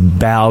hills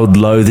bowed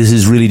low. This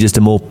is really just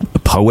a more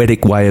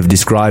poetic way of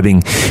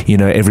describing, you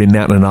know, every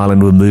mountain and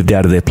island were moved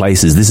out of their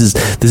places. This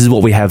is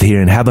what we have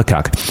here in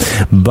Habakkuk.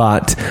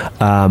 But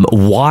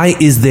why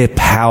is there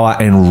power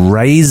and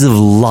rays of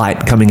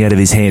light coming out of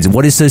his hands?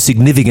 What is so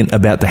significant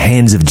about the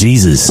hands of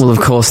Jesus? Well, of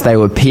course, they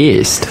were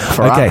pierced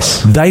for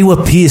us. They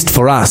were pierced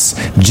for us.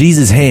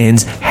 Jesus'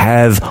 hands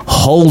have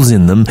holes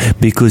in them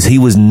because he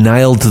was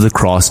nailed to the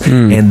cross,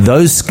 and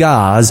those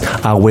scars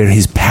are where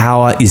his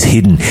power is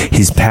hidden,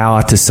 his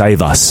power to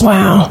save us.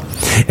 Wow.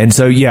 And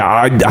so,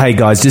 hey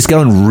guys, just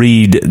go and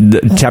read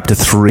chapter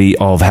 3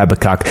 of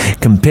Habakkuk.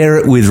 Compare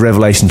it with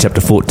Revelation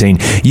chapter 14.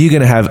 You're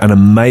going to have an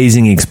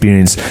amazing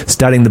experience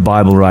studying the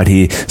Bible right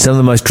here. Some of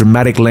the most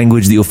dramatic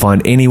language that you'll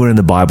find anywhere in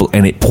the Bible,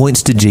 and it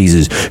points to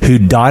Jesus, who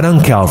died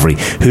on Calvary,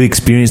 who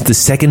experienced the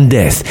second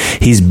death.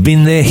 He's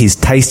been there, he's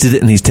tasted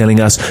it, and he's telling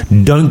us,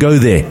 don't go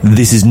there.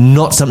 This is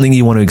not something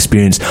you want to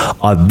experience.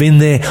 I've been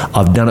there,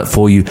 I've done it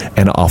for you,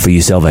 and I offer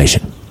you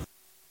salvation.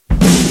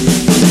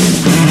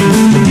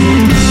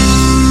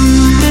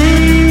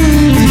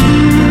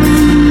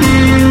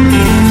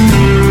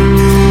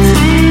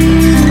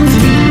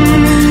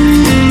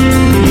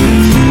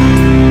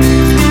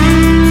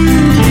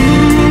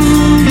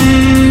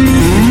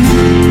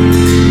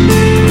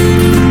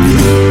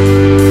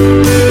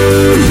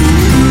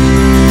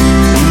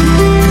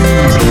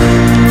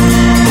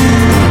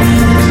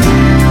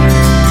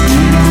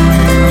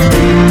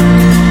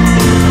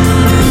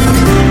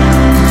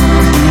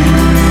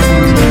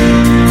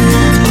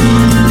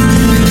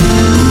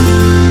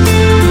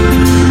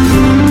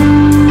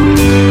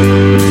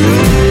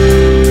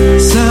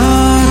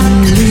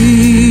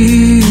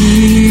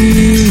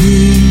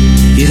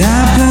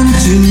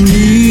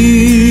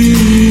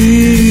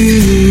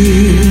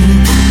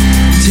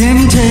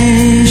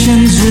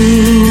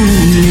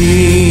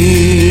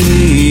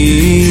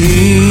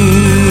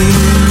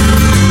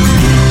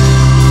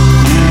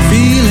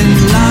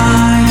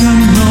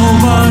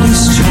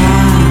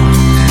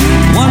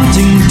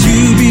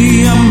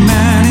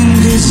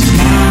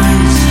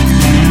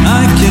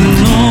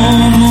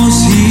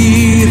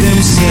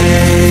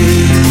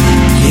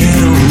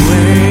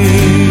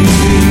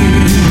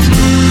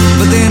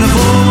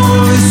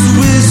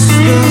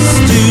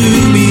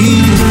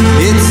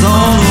 It's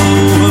all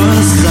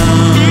over,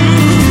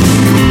 son.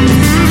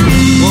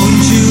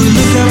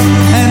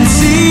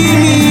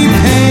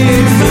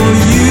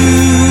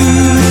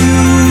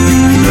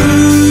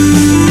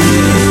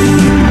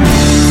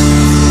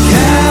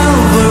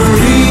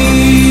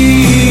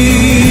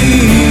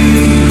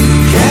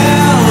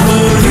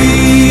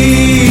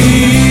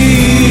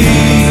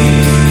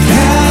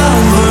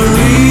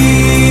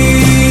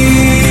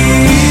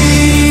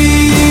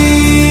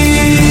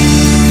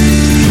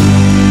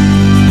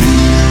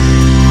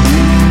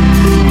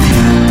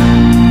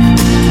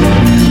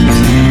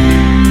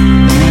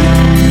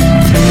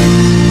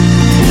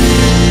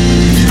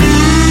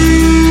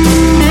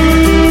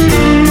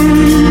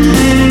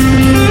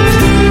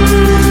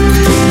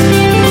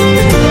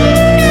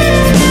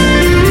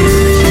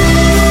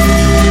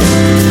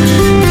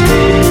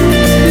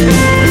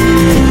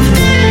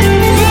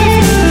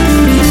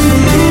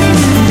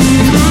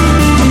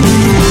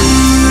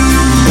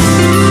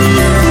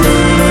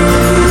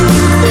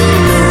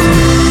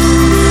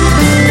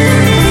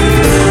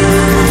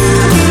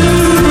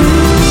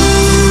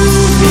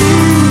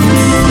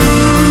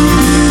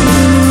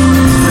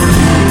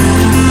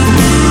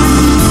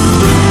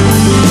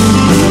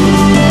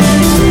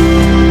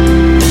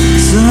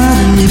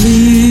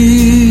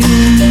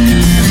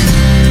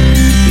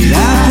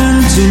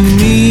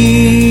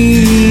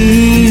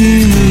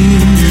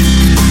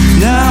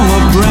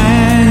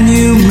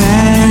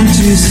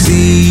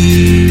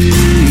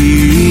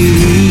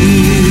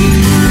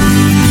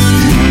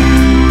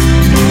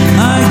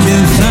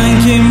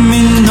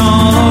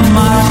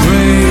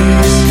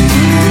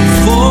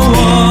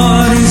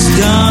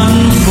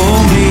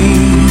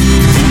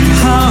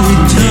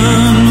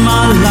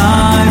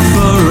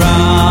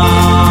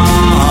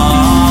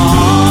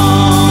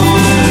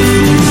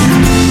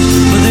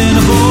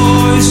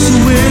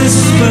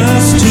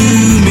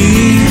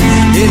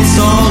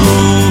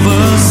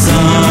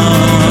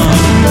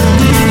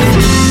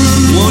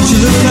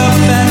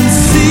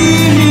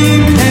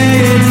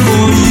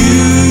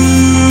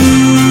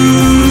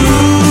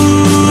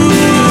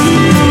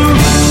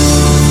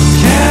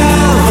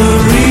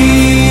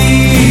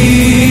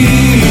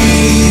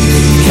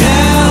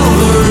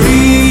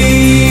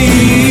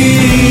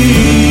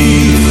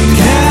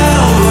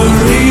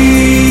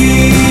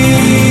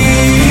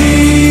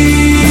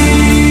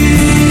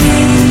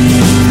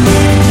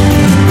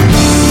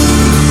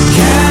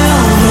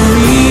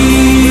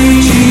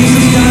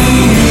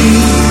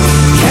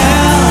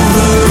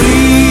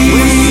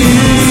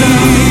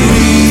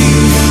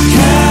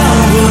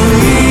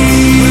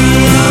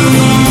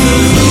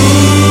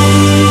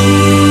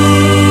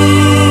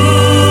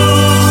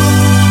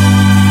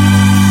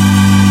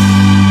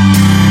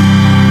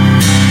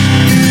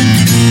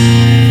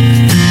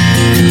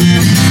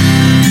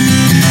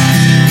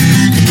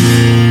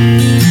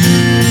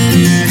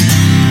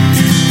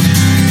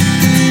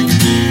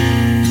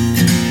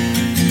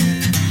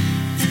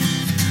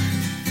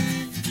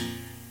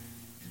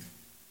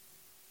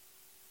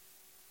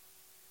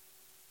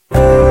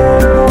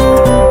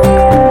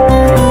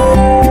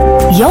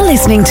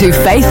 listening to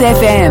Faith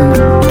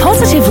FM.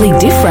 Positively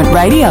different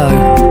radio.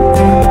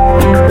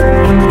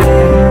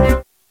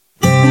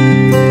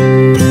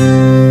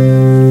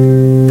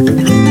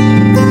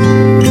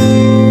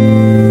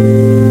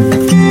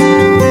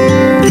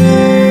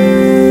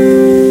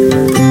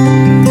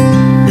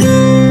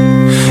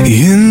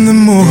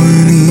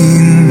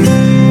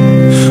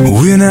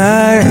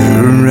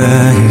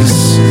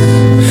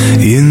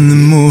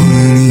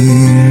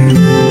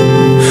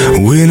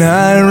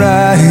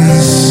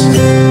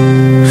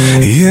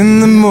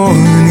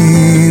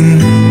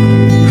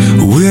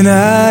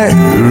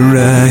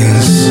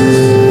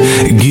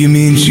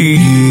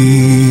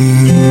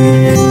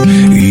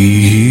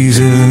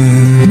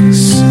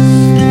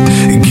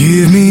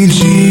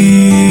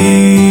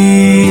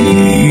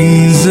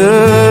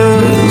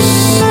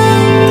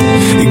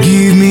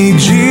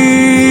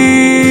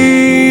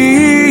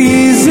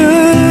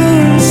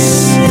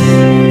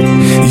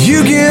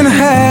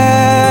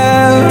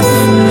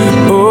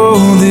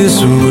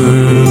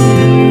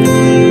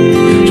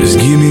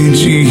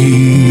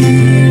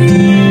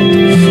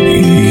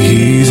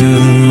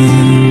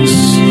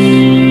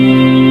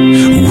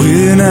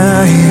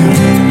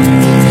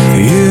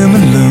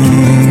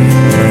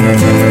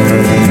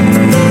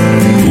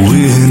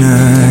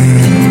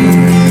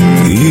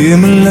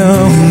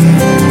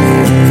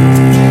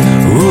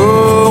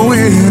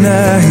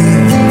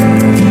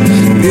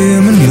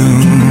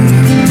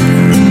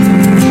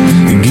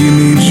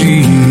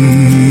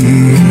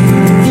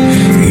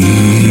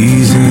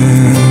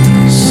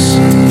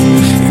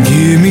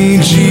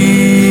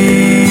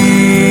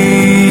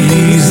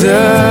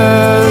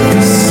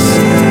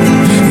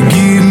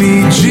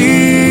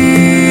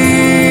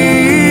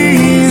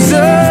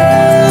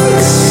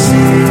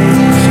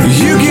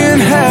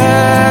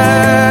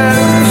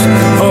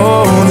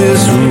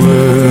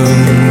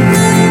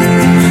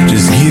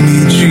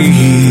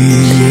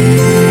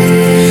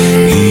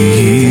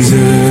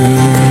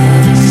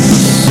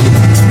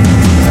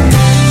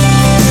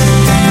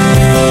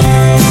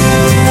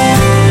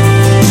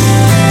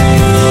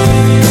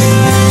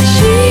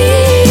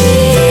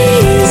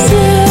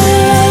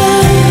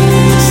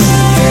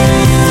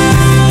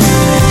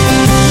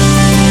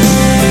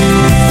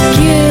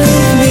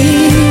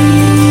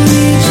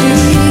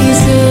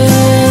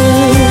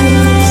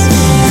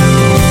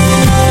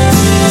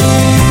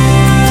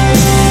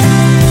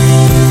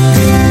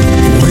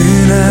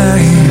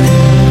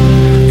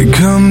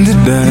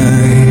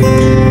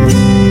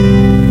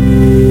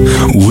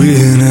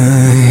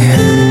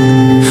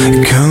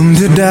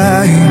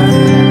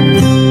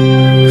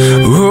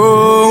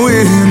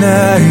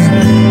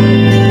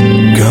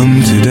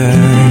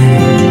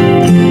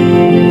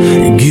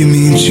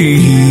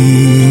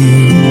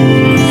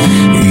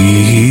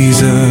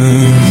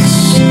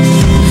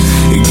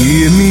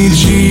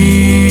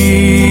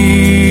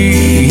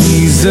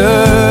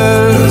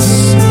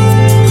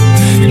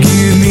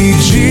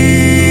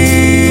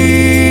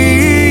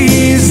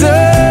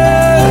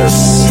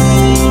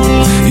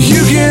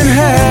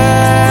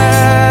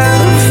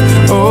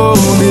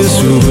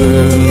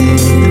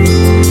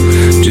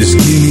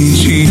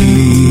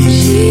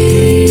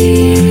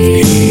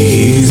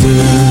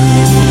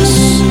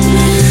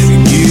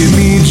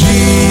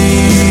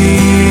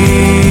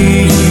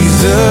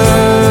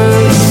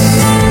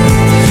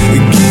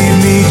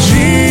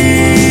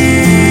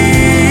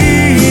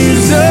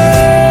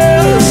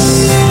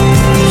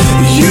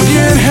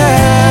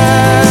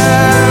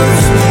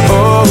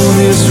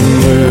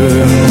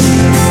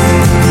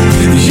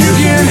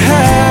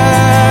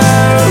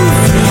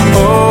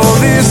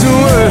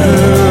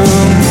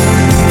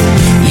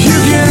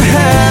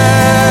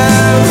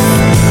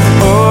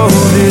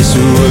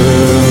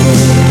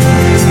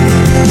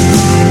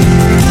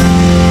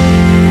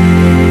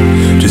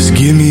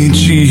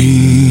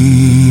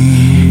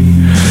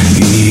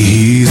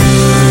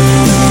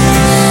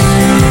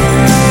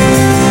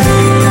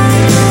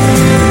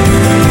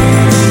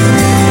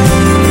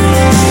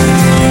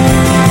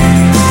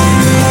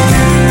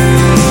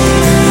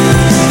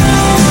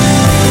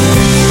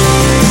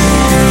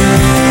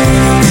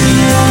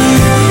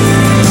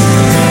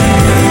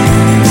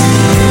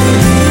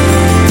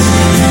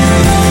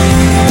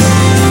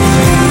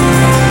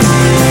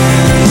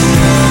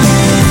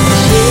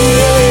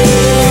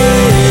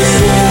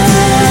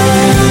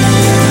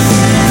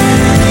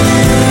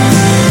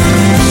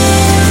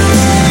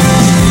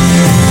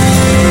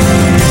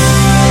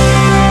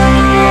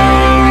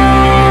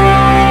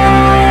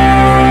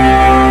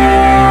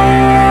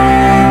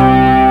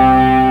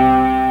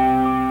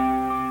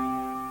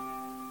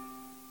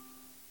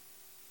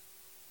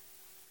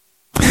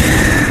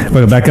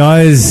 Welcome back,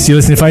 guys. You're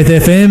listening to Faith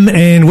FM,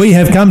 and we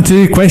have come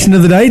to question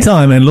of the day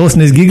time. And Lawson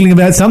is giggling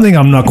about something.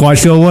 I'm not quite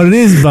sure what it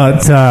is,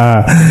 but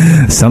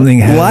something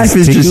has life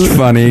is tickled. Just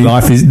funny.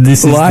 Life is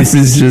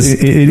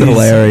just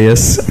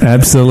hilarious.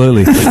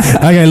 Absolutely.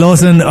 Okay,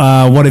 Lawson,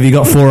 what have you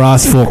got for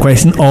us for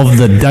question of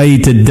the day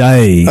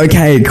today?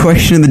 Okay,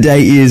 question of the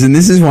day is, and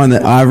this is one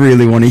that I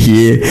really want to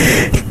hear.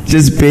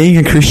 Does being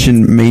a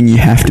Christian mean you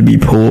have to be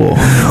poor?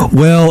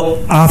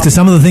 Well, after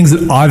some of the things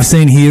that I've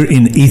seen here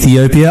in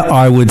Ethiopia,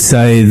 I would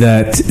say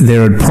that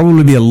there would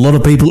probably be a lot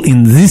of people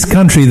in this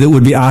country that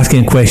would be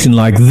asking a question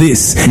like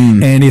this.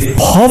 And if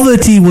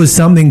poverty was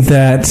something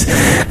that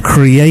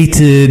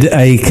created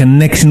a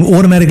connection,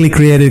 automatically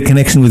created a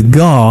connection with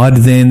God,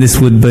 then this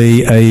would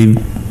be a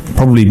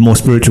probably more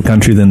spiritual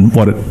country than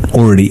what it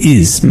already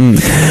is.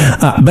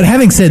 But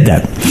having said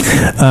that,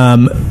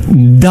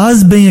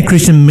 does being a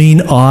Christian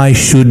mean I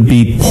should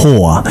be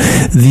poor?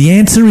 The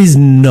answer is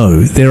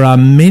no. There are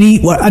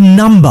a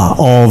number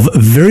of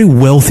very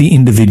wealthy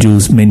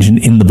individuals mentioned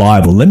in the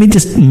Bible. Let me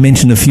just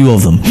mention a few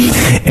of them,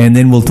 and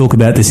then we'll talk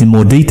about this in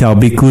more detail,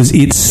 because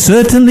it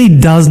certainly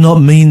does not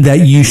mean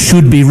that you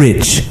should be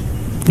rich.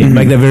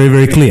 Make that very,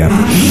 very clear.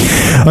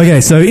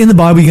 Okay, so in the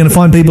Bible, you're going to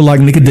find people like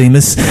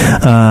Nicodemus,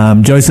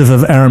 Joseph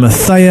of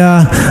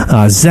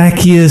Arimathea,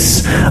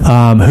 Zacchaeus,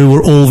 who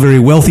were all very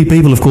wealthy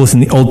people. Of course, in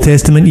the Old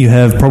Testament, you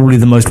have probably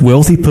the most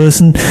wealthy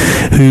person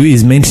who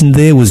is mentioned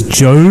there was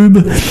Job.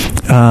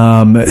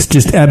 It's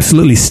just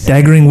absolutely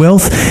staggering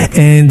wealth.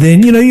 And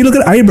then, you look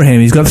at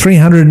Abraham. He's got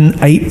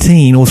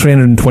 318 or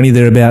 320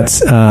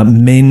 thereabouts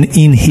men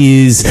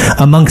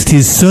amongst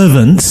his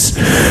servants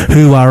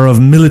who are of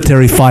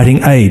military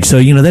fighting age. So,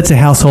 that's a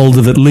household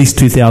of at least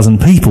 2,000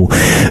 people.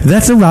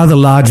 That's a rather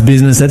large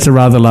business. That's a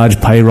rather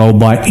large payroll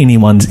by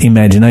anyone's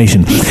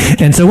imagination.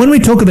 And so when we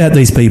talk about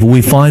these people,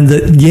 we find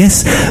that,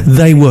 yes,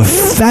 they were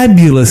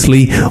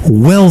fabulously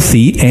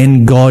wealthy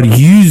and God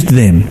used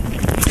them.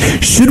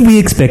 Should we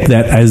expect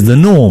that as the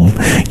norm?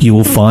 You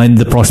will find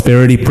the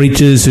prosperity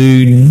preachers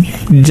who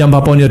jump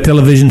up on your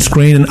television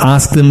screen and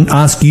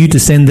ask you to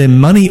send them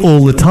money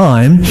all the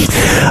time,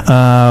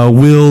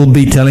 will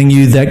be telling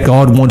you that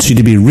God wants you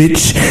to be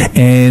rich,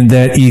 and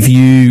that if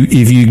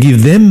you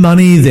give them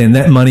money, then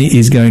that money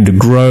is going to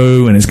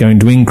grow and it's going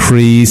to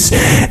increase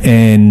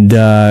and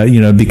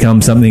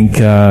become something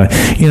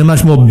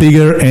much more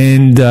bigger,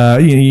 and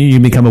you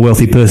become a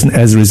wealthy person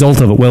as a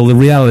result of it. Well, the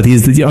reality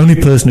is that the only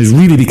person who's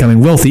really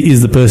becoming wealthy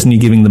is the person you're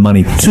giving the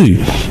money to.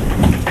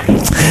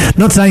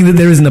 Not saying that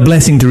there isn't a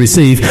blessing to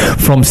receive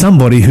from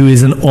somebody who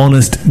is an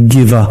honest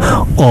giver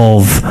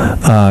of,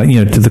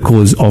 to the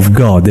cause of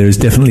God. There is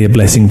definitely a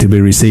blessing to be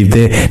received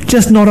there,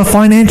 just not a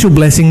financial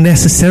blessing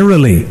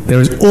necessarily.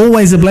 There is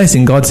always a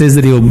blessing. God says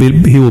that He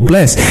will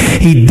bless.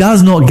 He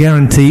does not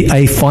guarantee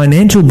a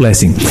financial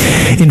blessing.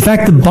 In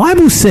fact, the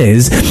Bible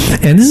says,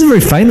 and this is a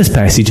very famous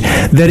passage,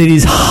 that it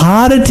is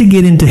harder to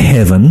get into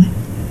heaven.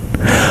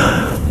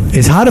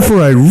 It's harder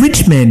for a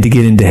rich man to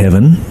get into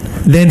heaven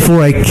than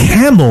for a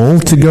camel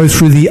to go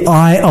through the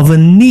eye of a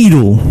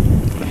needle.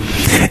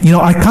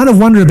 I kind of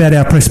wonder about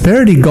our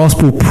prosperity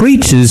gospel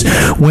preachers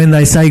when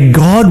they say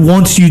God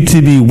wants you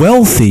to be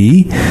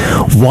wealthy.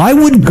 Why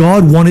would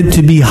God want it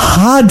to be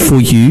hard for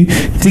you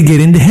to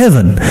get into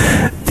heaven?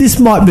 This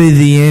might be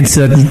the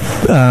answer,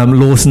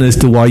 Lawson, as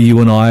to why you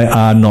and I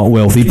are not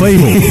wealthy people.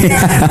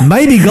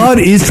 Maybe God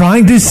is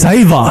trying to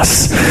save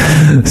us.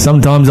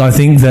 Sometimes I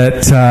think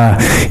that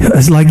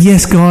it's like,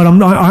 yes, God,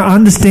 I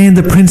understand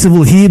the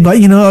principle here, but,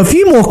 a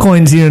few more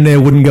coins here and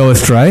there wouldn't go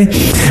astray.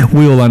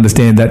 We all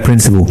understand that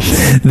principle.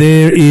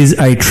 There is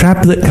a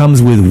trap that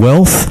comes with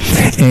wealth,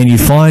 and you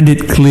find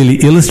it clearly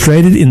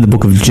illustrated in the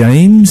book of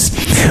James,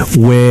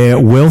 where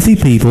wealthy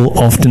people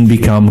often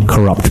become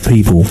corrupt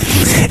people.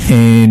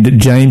 And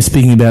James,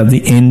 speaking about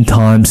the end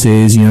time,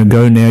 says,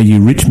 go now,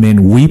 you rich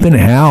men, weep and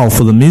howl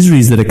for the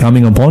miseries that are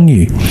coming upon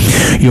you.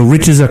 Your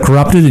riches are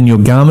corrupted, and your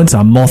garments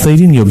are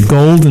moth-eaten. Your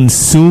gold and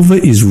silver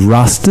is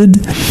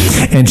rusted,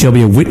 and shall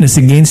be a witness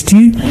against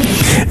you.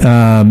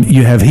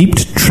 You have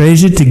heaped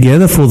treasure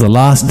together for the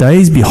last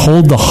days.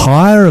 Behold, the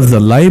hire of the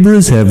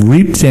labourers have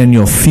reaped down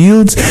your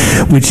fields,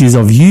 which is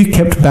of you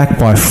kept back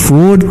by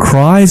fraud.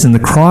 Cries, and the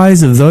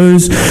cries of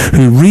those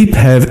who reap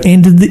have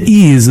entered the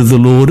ears of the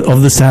Lord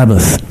of the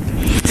Sabbath.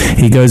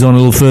 He goes on a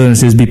little further and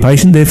says, be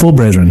patient, therefore,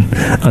 brethren,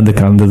 under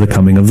the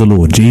coming of the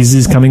Lord. Jesus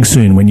is coming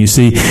soon. When you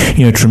see,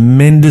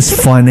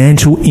 tremendous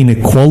financial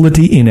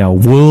inequality in our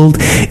world,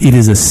 it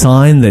is a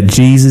sign that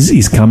Jesus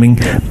is coming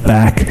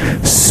back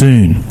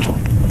soon.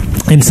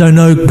 And so,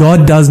 no,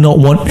 God does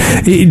not,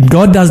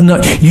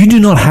 you do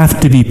not have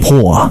to be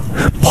poor.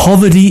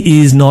 Poverty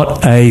is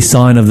not a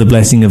sign of the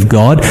blessing of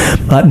God,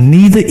 but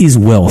neither is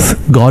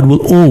wealth. God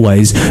will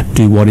always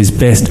do what is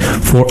best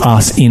for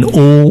us in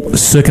all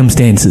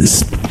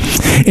circumstances.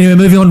 Anyway,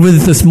 moving on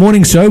with this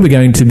morning's show, we're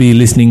going to be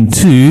listening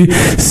to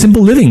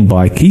Simple Living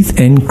by Keith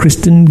and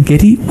Kristen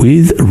Getty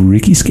with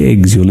Ricky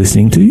Skeggs. You're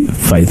listening to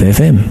Faith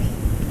FM.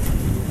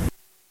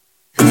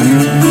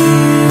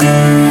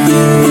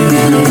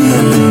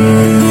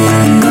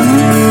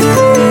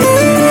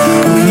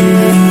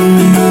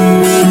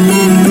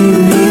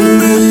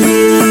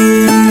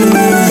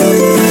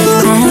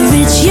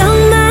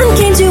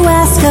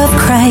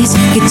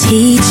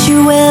 Teach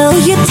you well,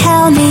 you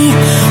tell me,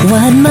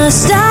 what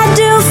must I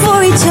do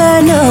for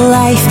eternal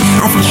life?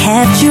 I've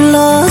kept you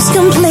lost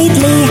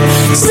completely.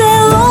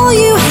 Sell all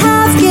you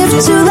have, give to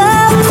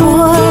the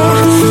poor,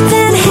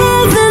 then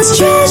heaven's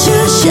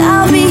treasure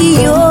shall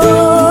be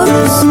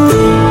yours.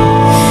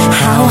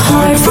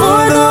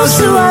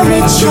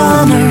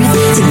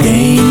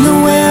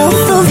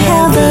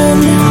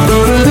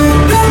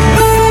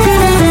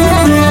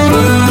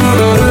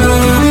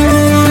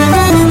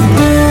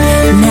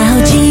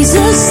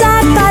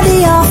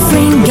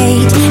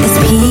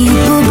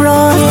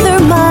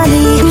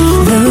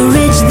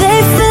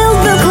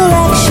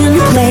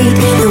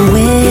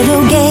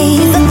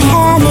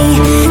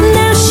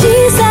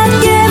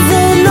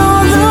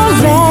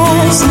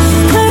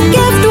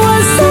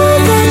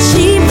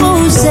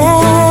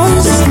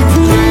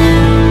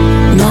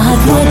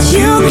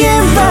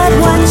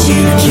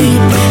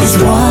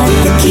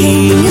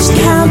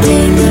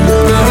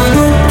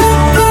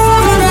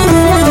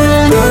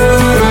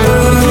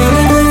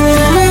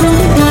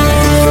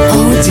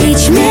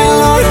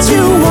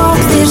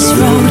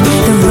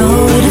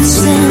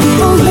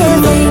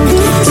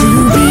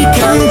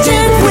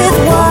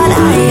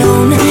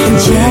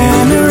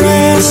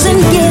 generous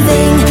and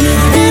giving.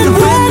 And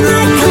when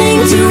I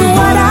cling to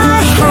what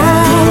I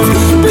have,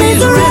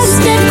 blades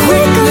arrested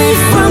quickly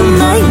from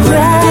my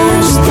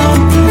grasp.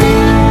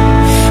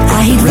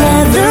 I'd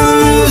rather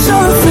lose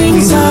all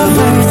things of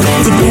earth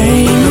to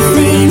gain the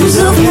things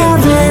of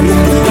heaven.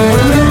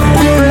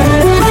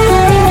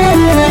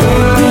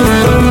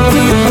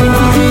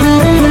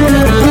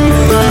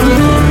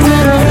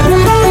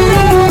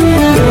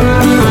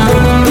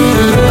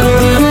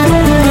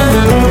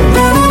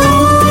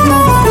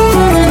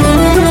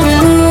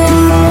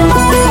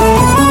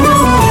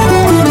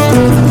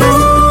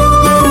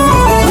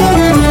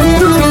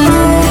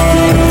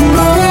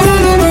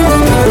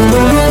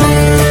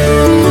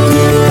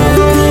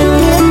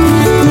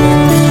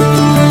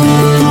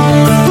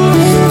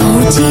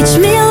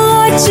 Teach me,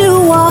 Lord,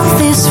 to walk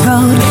this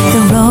road, the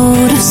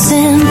road of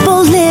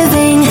simple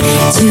living,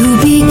 to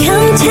be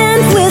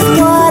content with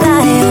what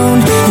I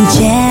own, and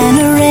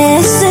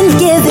generous in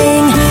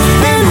giving.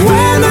 And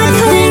when I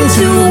cling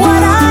to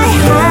what I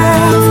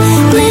have,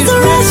 blades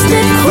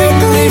arrested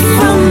quickly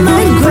from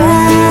my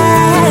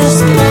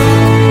grasp.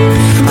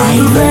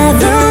 I'd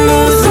rather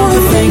lose all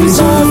the things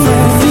of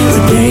earth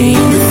to gain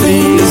the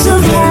things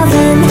of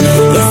heaven.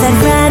 Yes,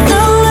 I'd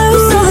rather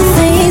lose all the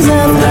things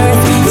of earth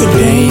to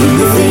gain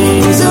the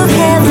things of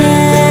heaven.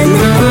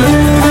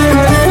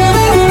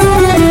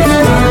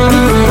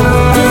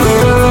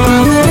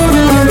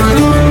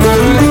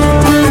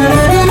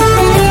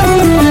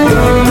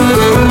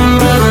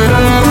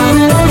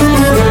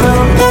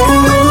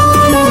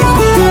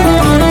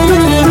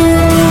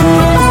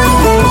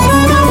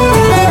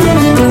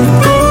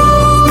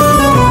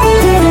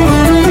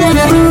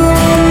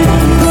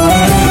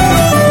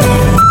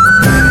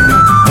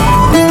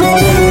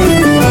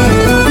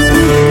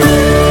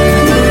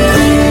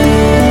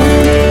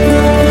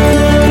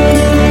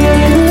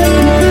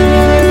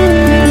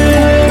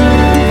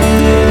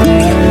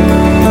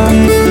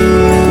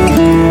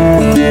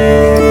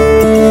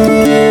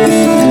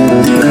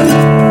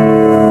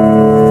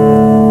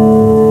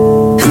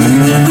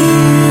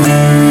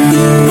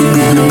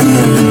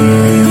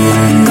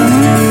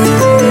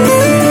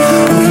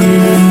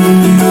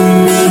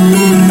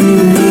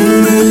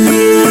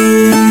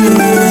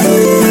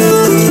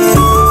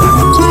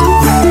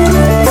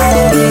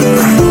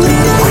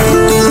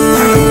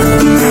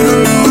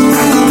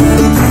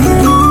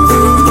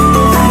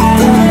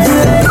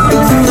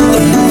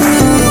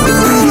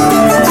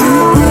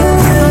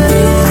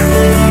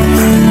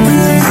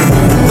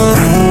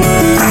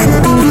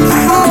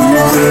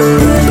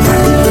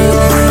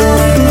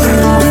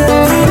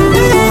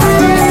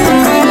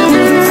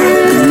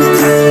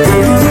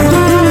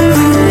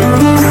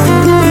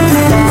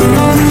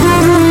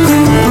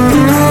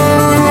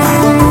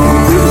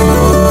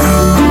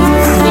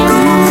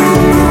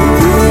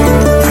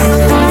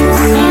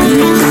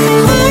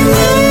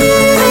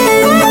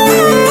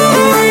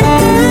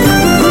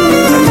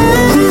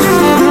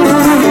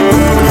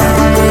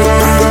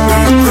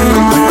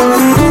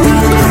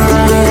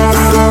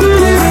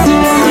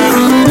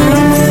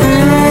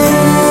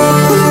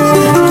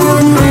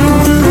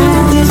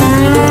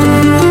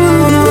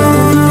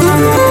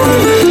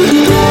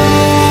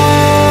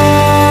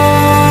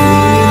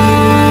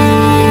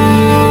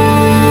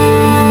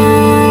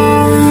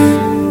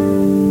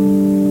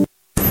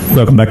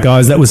 Welcome back,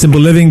 guys. That was Simple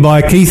Living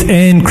by Keith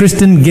and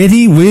Kristen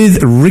Getty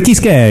with Ricky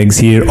Skaggs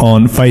here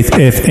on Faith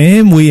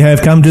FM. We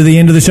have come to the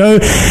end of the show,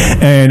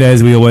 and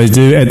as we always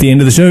do at the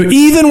end of the show,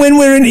 even when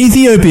we're in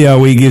Ethiopia,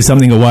 we give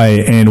something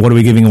away. And what are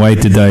we giving away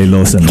today,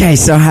 Lawson? Okay,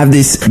 so I have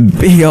this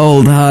big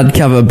old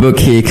hardcover book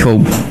here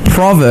called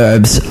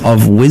Proverbs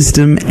of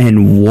Wisdom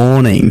and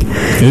Warning.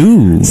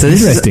 Ooh, so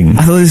interesting.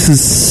 I thought this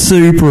was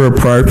super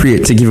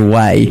appropriate to give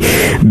away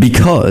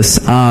because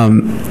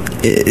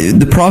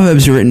the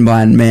Proverbs are written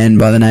by a man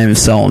by the name of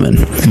Solomon,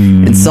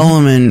 and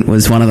Solomon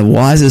was one of the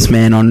wisest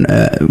men on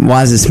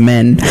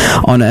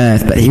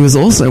earth, but he was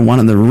also one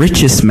of the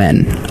richest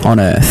men on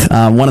earth,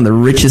 one of the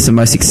richest and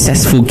most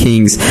successful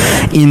kings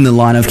in the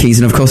line of kings.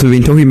 And of course, we've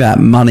been talking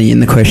about money in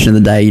the question of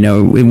the day. You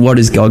know, what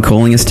is God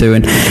calling us to?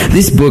 And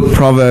this book,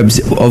 Proverbs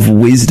of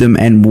Wisdom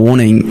and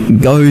Warning,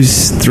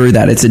 goes through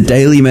that. It's a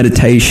daily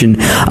meditation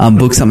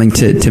book, something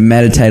to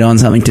meditate on,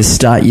 something to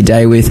start your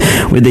day with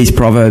these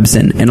proverbs,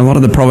 and a lot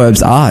of the proverbs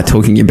are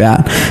talking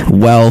about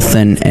wealth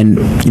and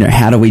you know,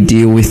 how do we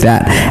deal with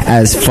that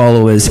as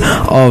followers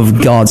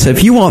of God. So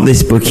if you want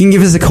this book, you can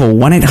give us a call,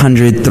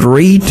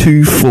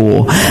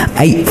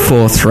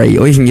 1-800-324-843,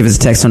 or you can give us a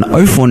text on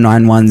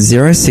 0491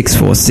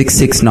 064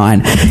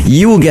 669.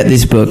 You will get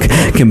this book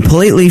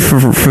completely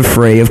for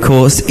free. Of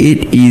course,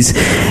 it is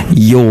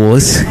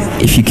yours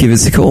if you give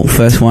us a call.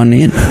 First one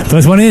in.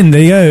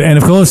 There you go. And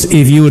of course,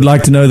 if you would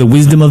like to know the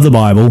wisdom of the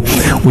Bible,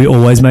 we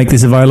always make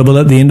this available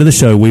at the end of the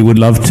show. We would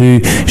love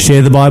to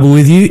share the Bible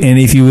with you, and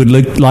if you would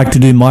like to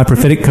do my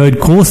prophetic code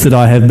course that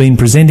I have been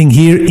presenting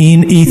here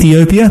in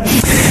Ethiopia,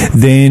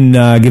 then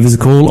give us a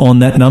call on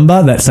that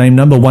number, that same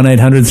number,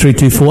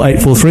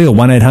 1-800-324-843 or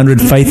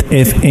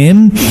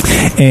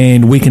 1-800-FAITH-FM,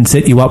 and we can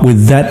set you up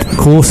with that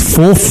course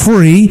for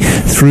free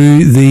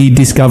through the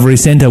Discovery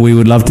Centre. We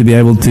would love to be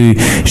able to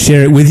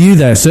share it with you.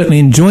 They're certainly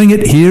enjoying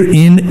it here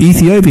in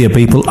Ethiopia.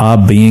 People are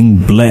being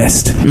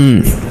blessed.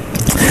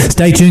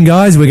 Stay tuned,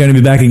 guys. We're going to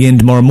be back again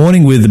tomorrow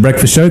morning with The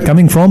Breakfast Show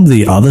coming from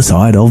the other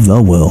side of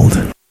the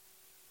world.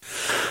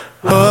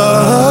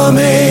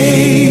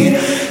 Amazing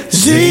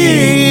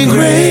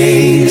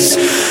grace,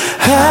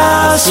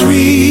 how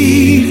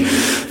sweet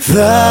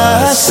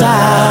the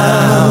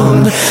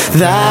sound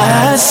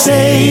that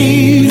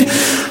saved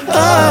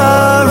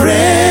a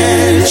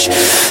wretch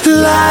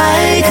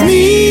like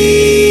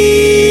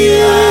me.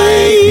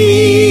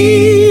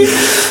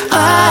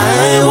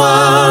 I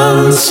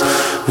once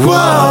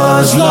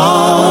was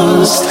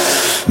lost,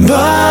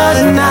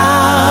 but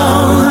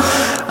now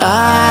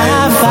I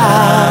am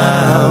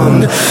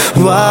found.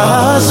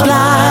 Was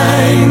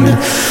blind,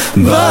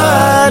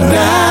 but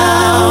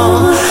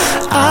now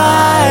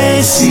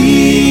I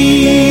see.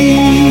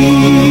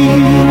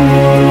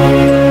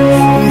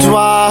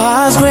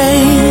 'Twas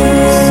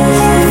grace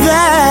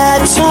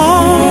that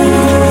taught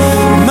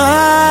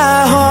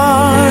my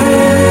heart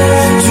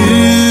to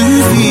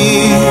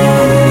feel,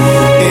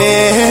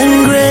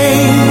 and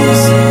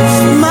grace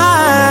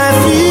my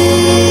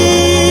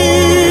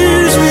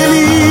fears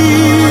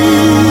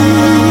relieved.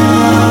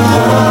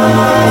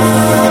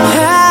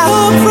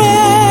 How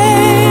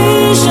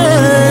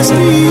precious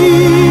be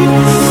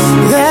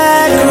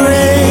that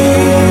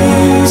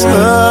grace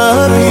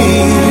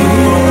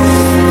appeared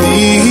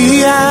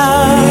the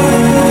hour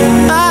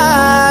I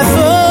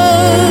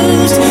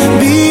first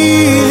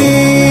believed.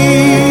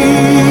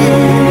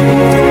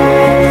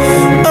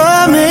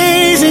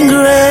 Amazing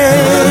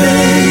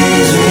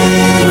grace,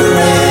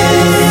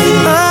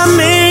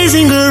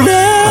 amazing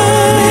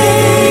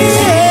grace,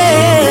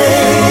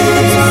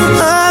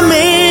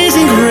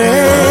 amazing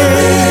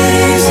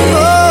grace.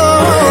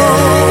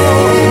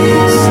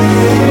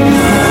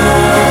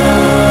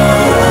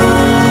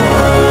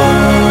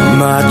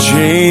 My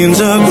chains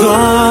are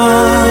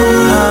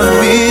gone,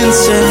 I've been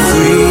set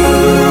free.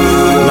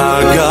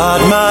 My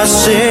God, my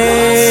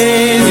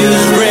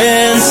Savior's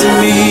ransomed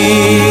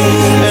me,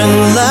 and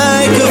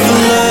like a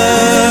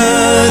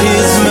flood,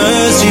 His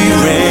mercy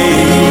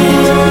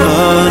reigns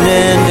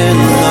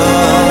unending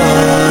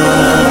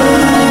love.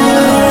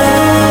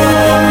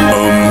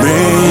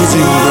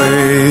 Amazing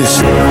grace,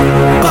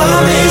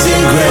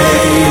 amazing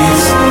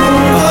grace,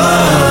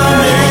 amazing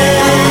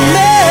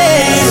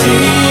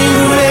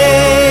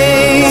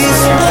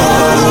grace,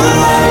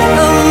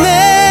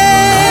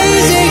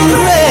 amazing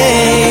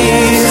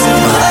grace,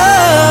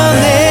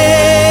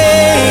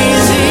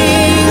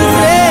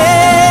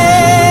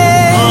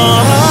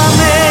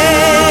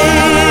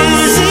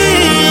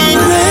 amazing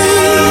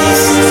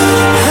grace,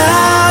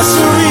 how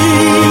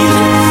sweet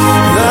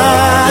the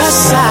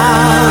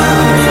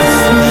sound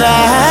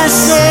that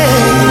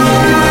saved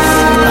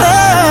a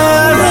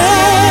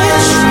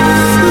wretch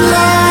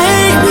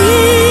like me.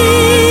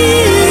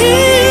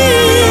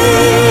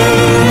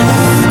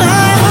 I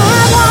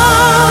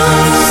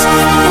once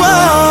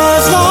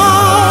was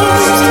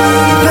lost,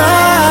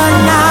 but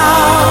now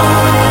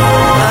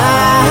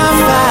I'm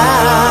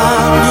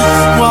found.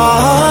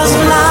 Was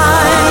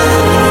blind,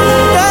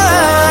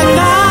 but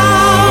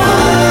now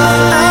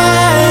I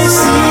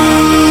see.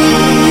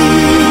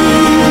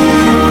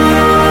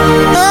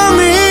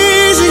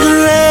 Amazing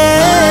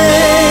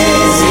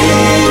grace,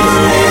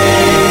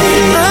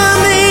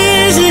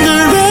 amazing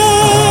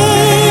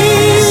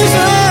grace,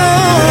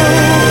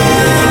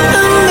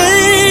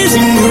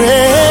 amazing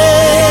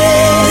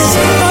grace.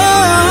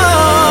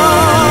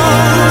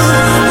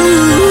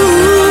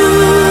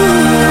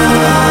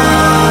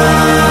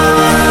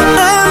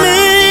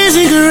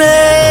 Amazing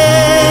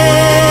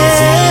grace,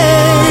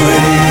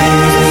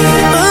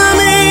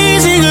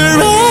 amazing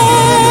grace.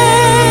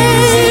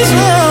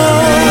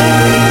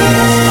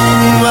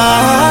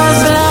 Was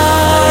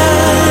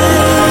blind,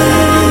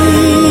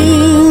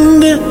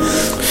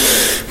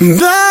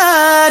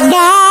 but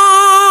now